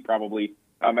SEC probably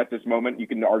at this moment. You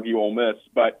can argue Ole Miss,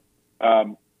 but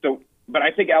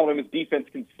I think Alabama's defense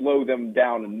can slow them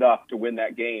down enough to win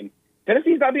that game.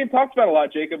 Tennessee's not being talked about a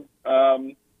lot, Jacob.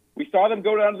 We saw them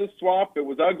go down to the swamp. It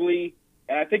was ugly.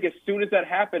 And I think as soon as that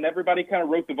happened, everybody kind of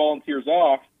wrote the Volunteers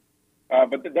off.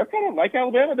 But they're kind of like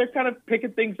Alabama. They're kind of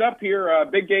picking things up here.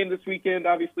 Big game this weekend,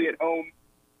 obviously at home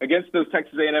against those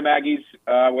Texas A&M Aggies,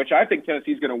 which I think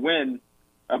Tennessee's going to win.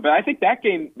 But I think that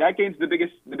game's the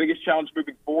biggest challenge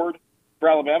moving forward for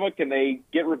Alabama. Can they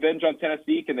get revenge on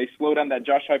Tennessee? Can they slow down that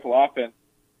Josh Heupel offense?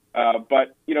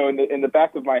 But in the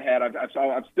back of my head,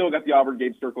 I've still got the Auburn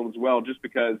game circled as well, just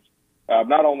because.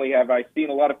 Not only have I seen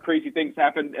a lot of crazy things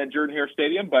happen at Jordan Hare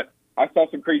Stadium, but I saw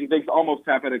some crazy things almost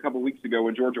happen a couple weeks ago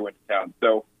when Georgia went to town.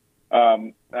 So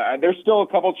there's still a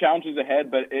couple challenges ahead,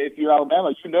 but if you're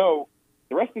Alabama, the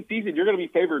rest of the season you're going to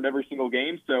be favored in every single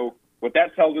game. So what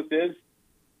that tells us is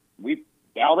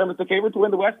Alabama's the favorite to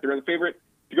win the West. They're the favorite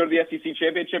to go to the SEC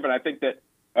championship, and I think that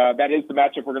that is the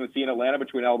matchup we're going to see in Atlanta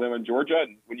between Alabama and Georgia.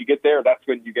 And when you get there, that's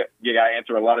when you got to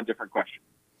answer a lot of different questions.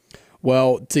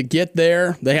 Well, to get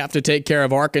there, they have to take care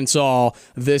of Arkansas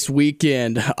this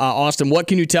weekend. Austin, what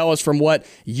can you tell us from what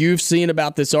you've seen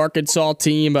about this Arkansas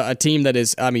team, a team that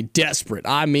is,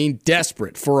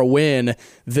 desperate for a win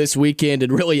this weekend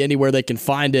and really anywhere they can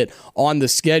find it on the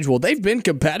schedule? They've been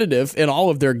competitive in all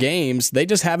of their games. They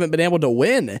just haven't been able to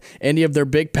win any of their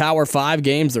big Power 5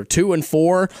 games. They're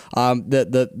 2-4.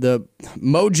 The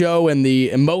mojo and the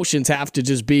emotions have to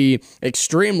just be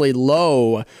extremely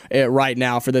low right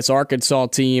now for this Arkansas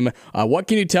team. What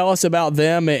can you tell us about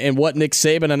them and what Nick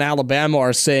Saban and Alabama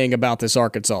are saying about this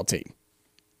Arkansas team?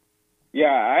 Yeah,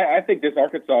 I think this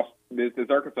Arkansas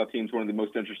team is one of the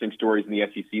most interesting stories in the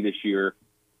SEC this year.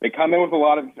 They come in with a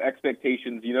lot of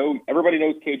expectations. Everybody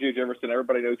knows KJ Jefferson,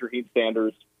 everybody knows Raheem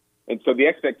Sanders, and so the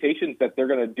expectations that they're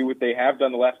going to do what they have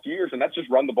done the last few years, and that's just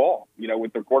run the ball.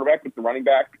 With their quarterback, with the running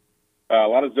back, a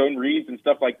lot of zone reads and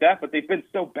stuff like that. But they've been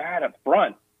so bad up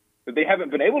front that they haven't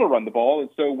been able to run the ball. And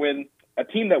so when a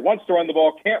team that wants to run the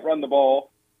ball can't run the ball,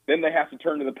 then they have to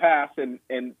turn to the pass. And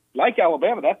like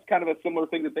Alabama, that's kind of a similar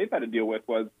thing that they've had to deal with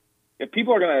was if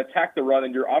people are going to attack the run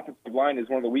and your offensive line is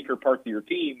one of the weaker parts of your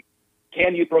team,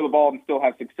 can you throw the ball and still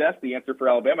have success? The answer for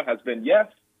Alabama has been yes.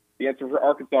 The answer for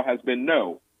Arkansas has been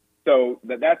no. So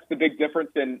that's the big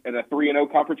difference in a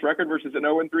 3-0 conference record versus an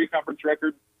 0-3 conference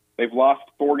record. They've lost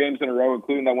 4 games in a row,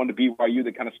 including that one to BYU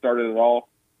that kind of started it all.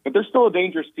 But they're still a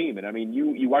dangerous team. And,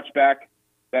 you watch back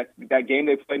that game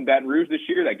they played in Baton Rouge this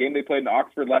year, that game they played in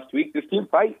Oxford last week. This team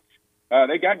fights.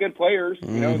 They got good players.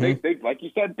 You know, they've, like you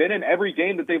said, been in every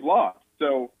game that they've lost.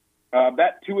 So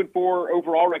that 2-4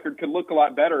 overall record could look a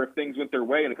lot better if things went their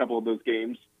way in a couple of those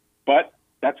games. But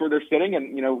that's where they're sitting.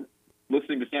 And, you know,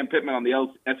 listening to Sam Pittman on the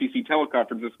SEC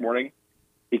teleconference this morning,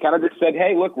 he kind of just said,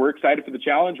 hey, look, we're excited for the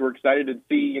challenge. We're excited to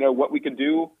see, you know, what we can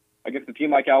do against a team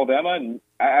like Alabama. And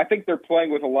I think they're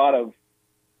playing with a lot of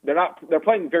 – they're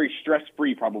playing very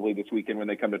stress-free probably this weekend when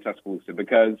they come to Tuscaloosa,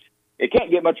 because it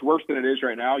can't get much worse than it is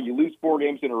right now. You lose 4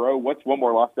 games in a row. What's one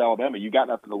more loss to Alabama? You got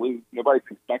nothing to lose. Nobody's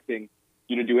expecting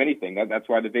you to do anything. That's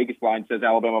why the Vegas line says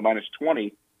Alabama minus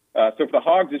 20. So for the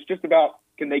Hogs, it's just about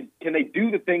can they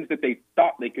do the things that they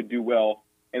thought they could do well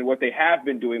and what they have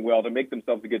been doing well to make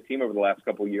themselves a good team over the last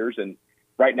couple of years. And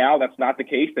right now, that's not the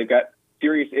case. They've got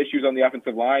serious issues on the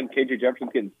offensive line. KJ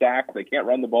Jefferson's getting sacked. They can't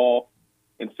run the ball.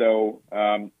 And so,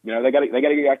 you know, they got to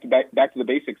get back to the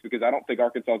basics, because I don't think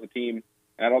Arkansas is a team,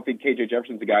 and I don't think KJ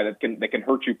Jefferson's a guy that can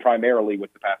hurt you primarily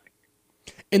with the passing.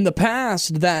 In the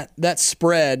past, that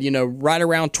spread, you know, right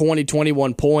around 20,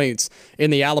 21 points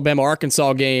in the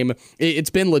Alabama-Arkansas game, it's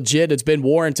been legit. It's been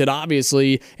warranted,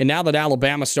 obviously. And now that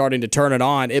Alabama's starting to turn it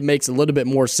on, it makes a little bit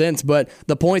more sense. But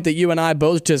the point that you and I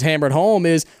both just hammered home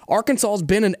is Arkansas's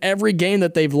been in every game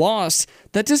that they've lost.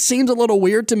 That just seems a little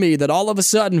weird to me, that all of a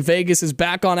sudden Vegas is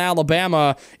back on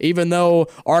Alabama, even though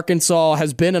Arkansas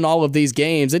has been in all of these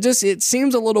games. It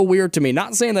seems a little weird to me.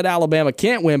 Not saying that Alabama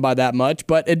can't win by that much,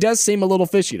 but it does seem a little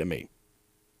fishy to me.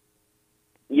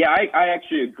 Yeah, I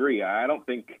actually agree. I don't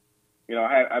think, you know,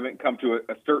 I haven't come to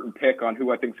a certain pick on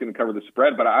who I think is going to cover the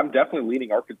spread, but I'm definitely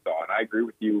leaning Arkansas, and I agree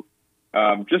with you,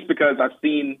 just because I've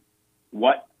seen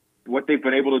what they've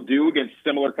been able to do against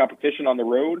similar competition on the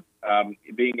road,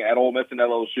 being at Ole Miss and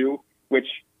LSU, which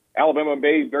Alabama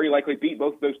may very likely beat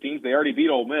both of those teams. They already beat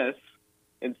Ole Miss,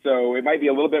 and so it might be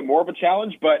a little bit more of a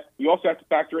challenge, but you also have to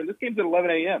factor in this game's at 11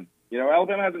 a.m. You know,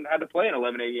 Alabama hasn't had to play an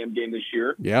 11 a.m. game this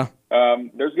year. Yeah.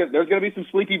 There's going to be some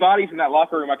sleepy bodies in that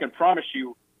locker room, I can promise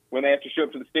you, when they have to show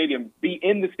up to the stadium, be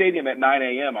in the stadium at 9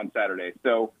 a.m. on Saturday.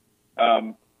 So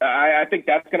I think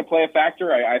that's going to play a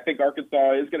factor. I think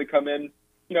Arkansas is going to come in,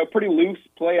 you know, pretty loose,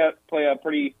 play a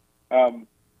pretty,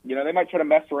 you know, they might try to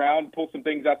mess around, pull some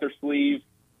things out their sleeve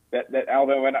that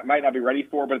Alabama might not be ready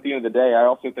for. But at the end of the day, I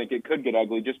also think it could get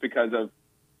ugly just because of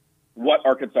what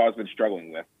Arkansas has been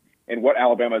struggling with and what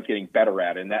Alabama is getting better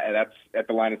at, and that's at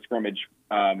the line of scrimmage.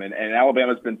 And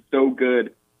Alabama's been so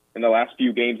good in the last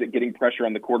few games at getting pressure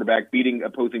on the quarterback, beating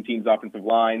opposing teams' offensive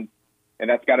lines, and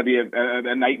that's got to be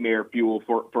a nightmare fuel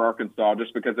for Arkansas,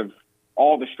 just because of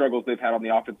all the struggles they've had on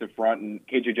the offensive front and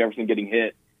KJ Jefferson getting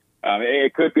hit.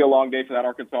 It could be a long day for that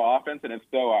Arkansas offense, and if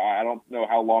so, I don't know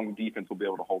how long the defense will be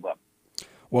able to hold up.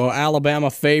 Well,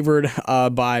 Alabama favored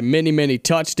by many, many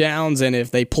touchdowns, and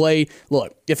if they play,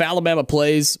 look, if Alabama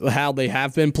plays how they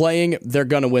have been playing, they're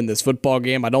going to win this football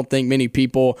game. I don't think many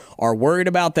people are worried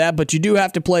about that, but you do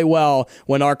have to play well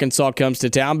when Arkansas comes to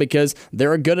town, because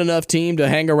they're a good enough team to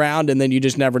hang around, and then you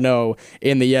just never know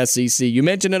in the SEC. You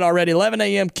mentioned it already, 11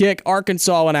 a.m. kick,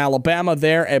 Arkansas and Alabama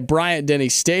there at Bryant-Denny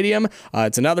Stadium.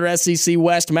 It's another SEC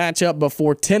West matchup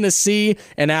before Tennessee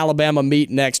and Alabama meet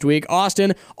next week.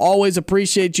 Austin, always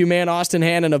appreciate you, man. Austin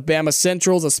Hannon of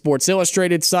BamaCentral, a Sports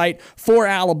Illustrated site for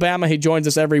Alabama. He joins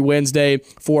us every Wednesday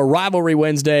for Rivalry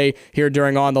Wednesday here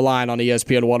during On the Line on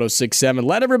ESPN 106.7.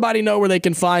 Let everybody know where they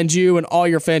can find you and all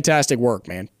your fantastic work,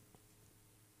 man.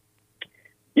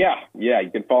 Yeah.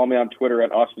 You can follow me on Twitter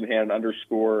at Austin Hannon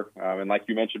 _. And like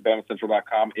you mentioned,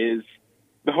 BamaCentral.com is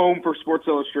the home for Sports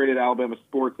Illustrated Alabama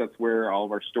sports. That's where all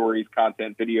of our stories,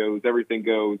 content, videos, everything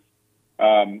goes.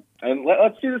 And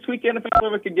let's see this weekend if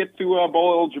Alabama can get to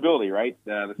bowl eligibility, right?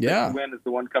 The second win is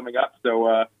the one coming up,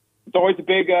 so it's always a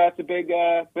big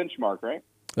benchmark, right?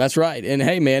 That's right. And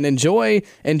hey, man, enjoy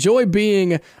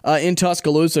being in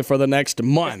Tuscaloosa for the next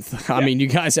month. I mean, you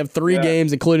guys have 3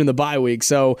 games, including the bye week,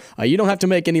 so you don't have to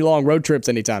make any long road trips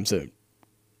anytime soon.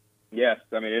 Yes,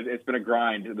 I mean it's been a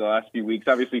grind the last few weeks.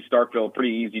 Obviously, Starkville,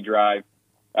 pretty easy drive,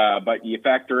 but you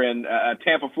factor in a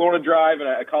Tampa, Florida drive and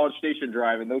a College Station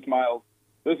drive, and those miles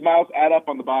add up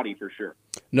on the body for sure.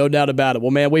 No doubt about it.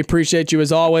 Well, man, we appreciate you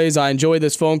as always. I enjoy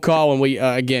this phone call, and we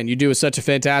again, you do such a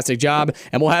fantastic job,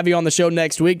 and we'll have you on the show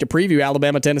next week to preview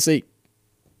Alabama, Tennessee.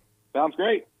 Sounds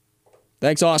great.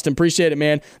 Thanks, Austin. Appreciate it,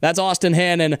 man. That's Austin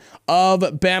Hannon of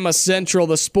BamaCentral,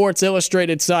 the Sports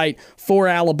Illustrated site for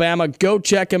Alabama. Go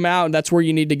check him out, and that's where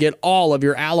you need to get all of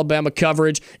your Alabama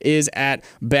coverage is at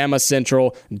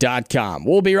BamaCentral.com.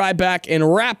 We'll be right back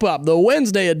and wrap up the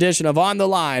Wednesday edition of On the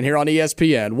Line here on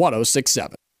ESPN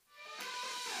 106.7.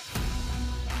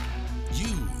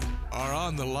 You are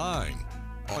on the line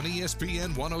on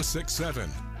ESPN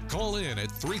 106.7. Call in at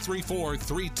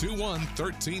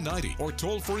 334-321-1390 or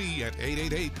toll free at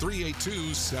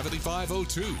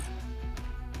 888-382-7502.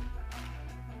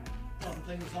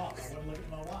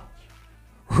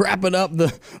 Wrapping up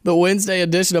the Wednesday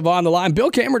edition of On the Line. Bill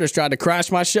Cameron just tried to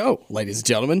crash my show, ladies and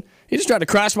gentlemen. He just tried to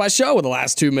crash my show in the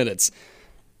last 2 minutes.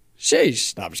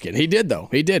 Sheesh. No, I'm just kidding. He did, though.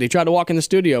 He did. He tried to walk in the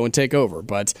studio and take over.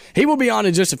 But he will be on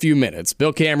in just a few minutes.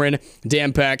 Bill Cameron,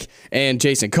 Dan Peck, and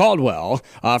Jason Caldwell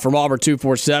from Auburn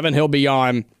 247. He'll be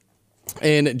on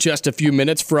in just a few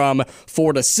minutes from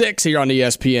 4 to 6 here on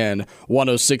ESPN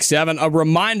 106.7. A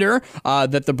reminder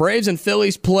that the Braves and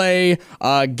Phillies play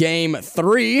Game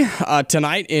 3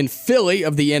 tonight in Philly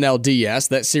of the NLDS.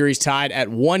 That series tied at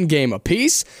 1 game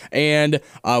apiece. And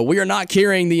we are not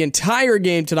carrying the entire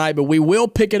game tonight, but we will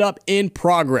pick it up in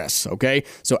progress, okay?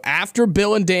 So after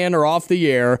Bill and Dan are off the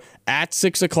air at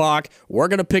 6 o'clock, we're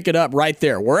going to pick it up right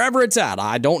there, wherever it's at.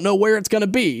 I don't know where it's going to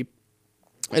be.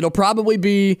 It'll probably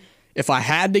be, if I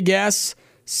had to guess,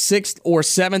 6th or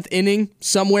 7th inning,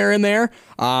 somewhere in there.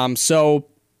 So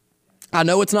I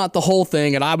know it's not the whole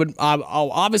thing, and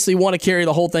I'll obviously want to carry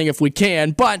the whole thing if we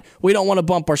can, but we don't want to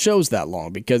bump our shows that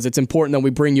long because it's important that we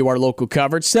bring you our local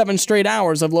coverage. 7 straight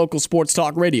hours of local sports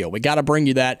talk radio. We got to bring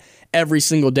you that every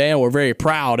single day, and we're very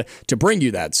proud to bring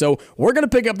you that. So we're going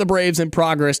to pick up the Braves in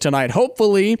progress tonight.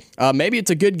 Hopefully, maybe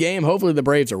it's a good game. Hopefully the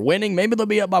Braves are winning. Maybe they'll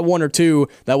be up by 1 or 2.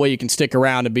 That way you can stick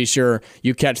around and be sure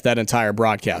you catch that entire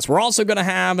broadcast. We're also going to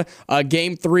have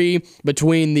Game 3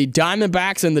 between the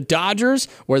Diamondbacks and the Dodgers,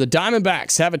 where the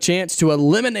Diamondbacks have a chance to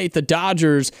eliminate the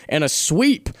Dodgers and a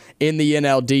sweep in the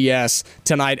NLDS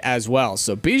tonight as well.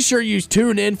 So be sure you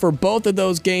tune in for both of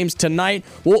those games tonight.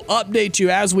 We'll update you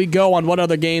as we go on what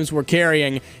other games we're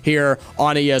carrying here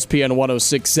on ESPN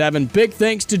 106.7. Big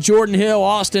thanks to Jordan Hill,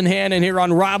 Austin Hannon here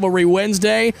on Rivalry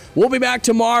Wednesday. We'll be back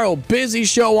tomorrow. Busy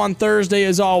show on Thursday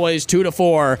as always, 2 to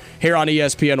 4 here on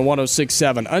ESPN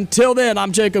 106.7. Until then,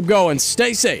 I'm Jacob Goins.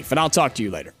 Stay safe, and I'll talk to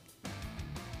you later.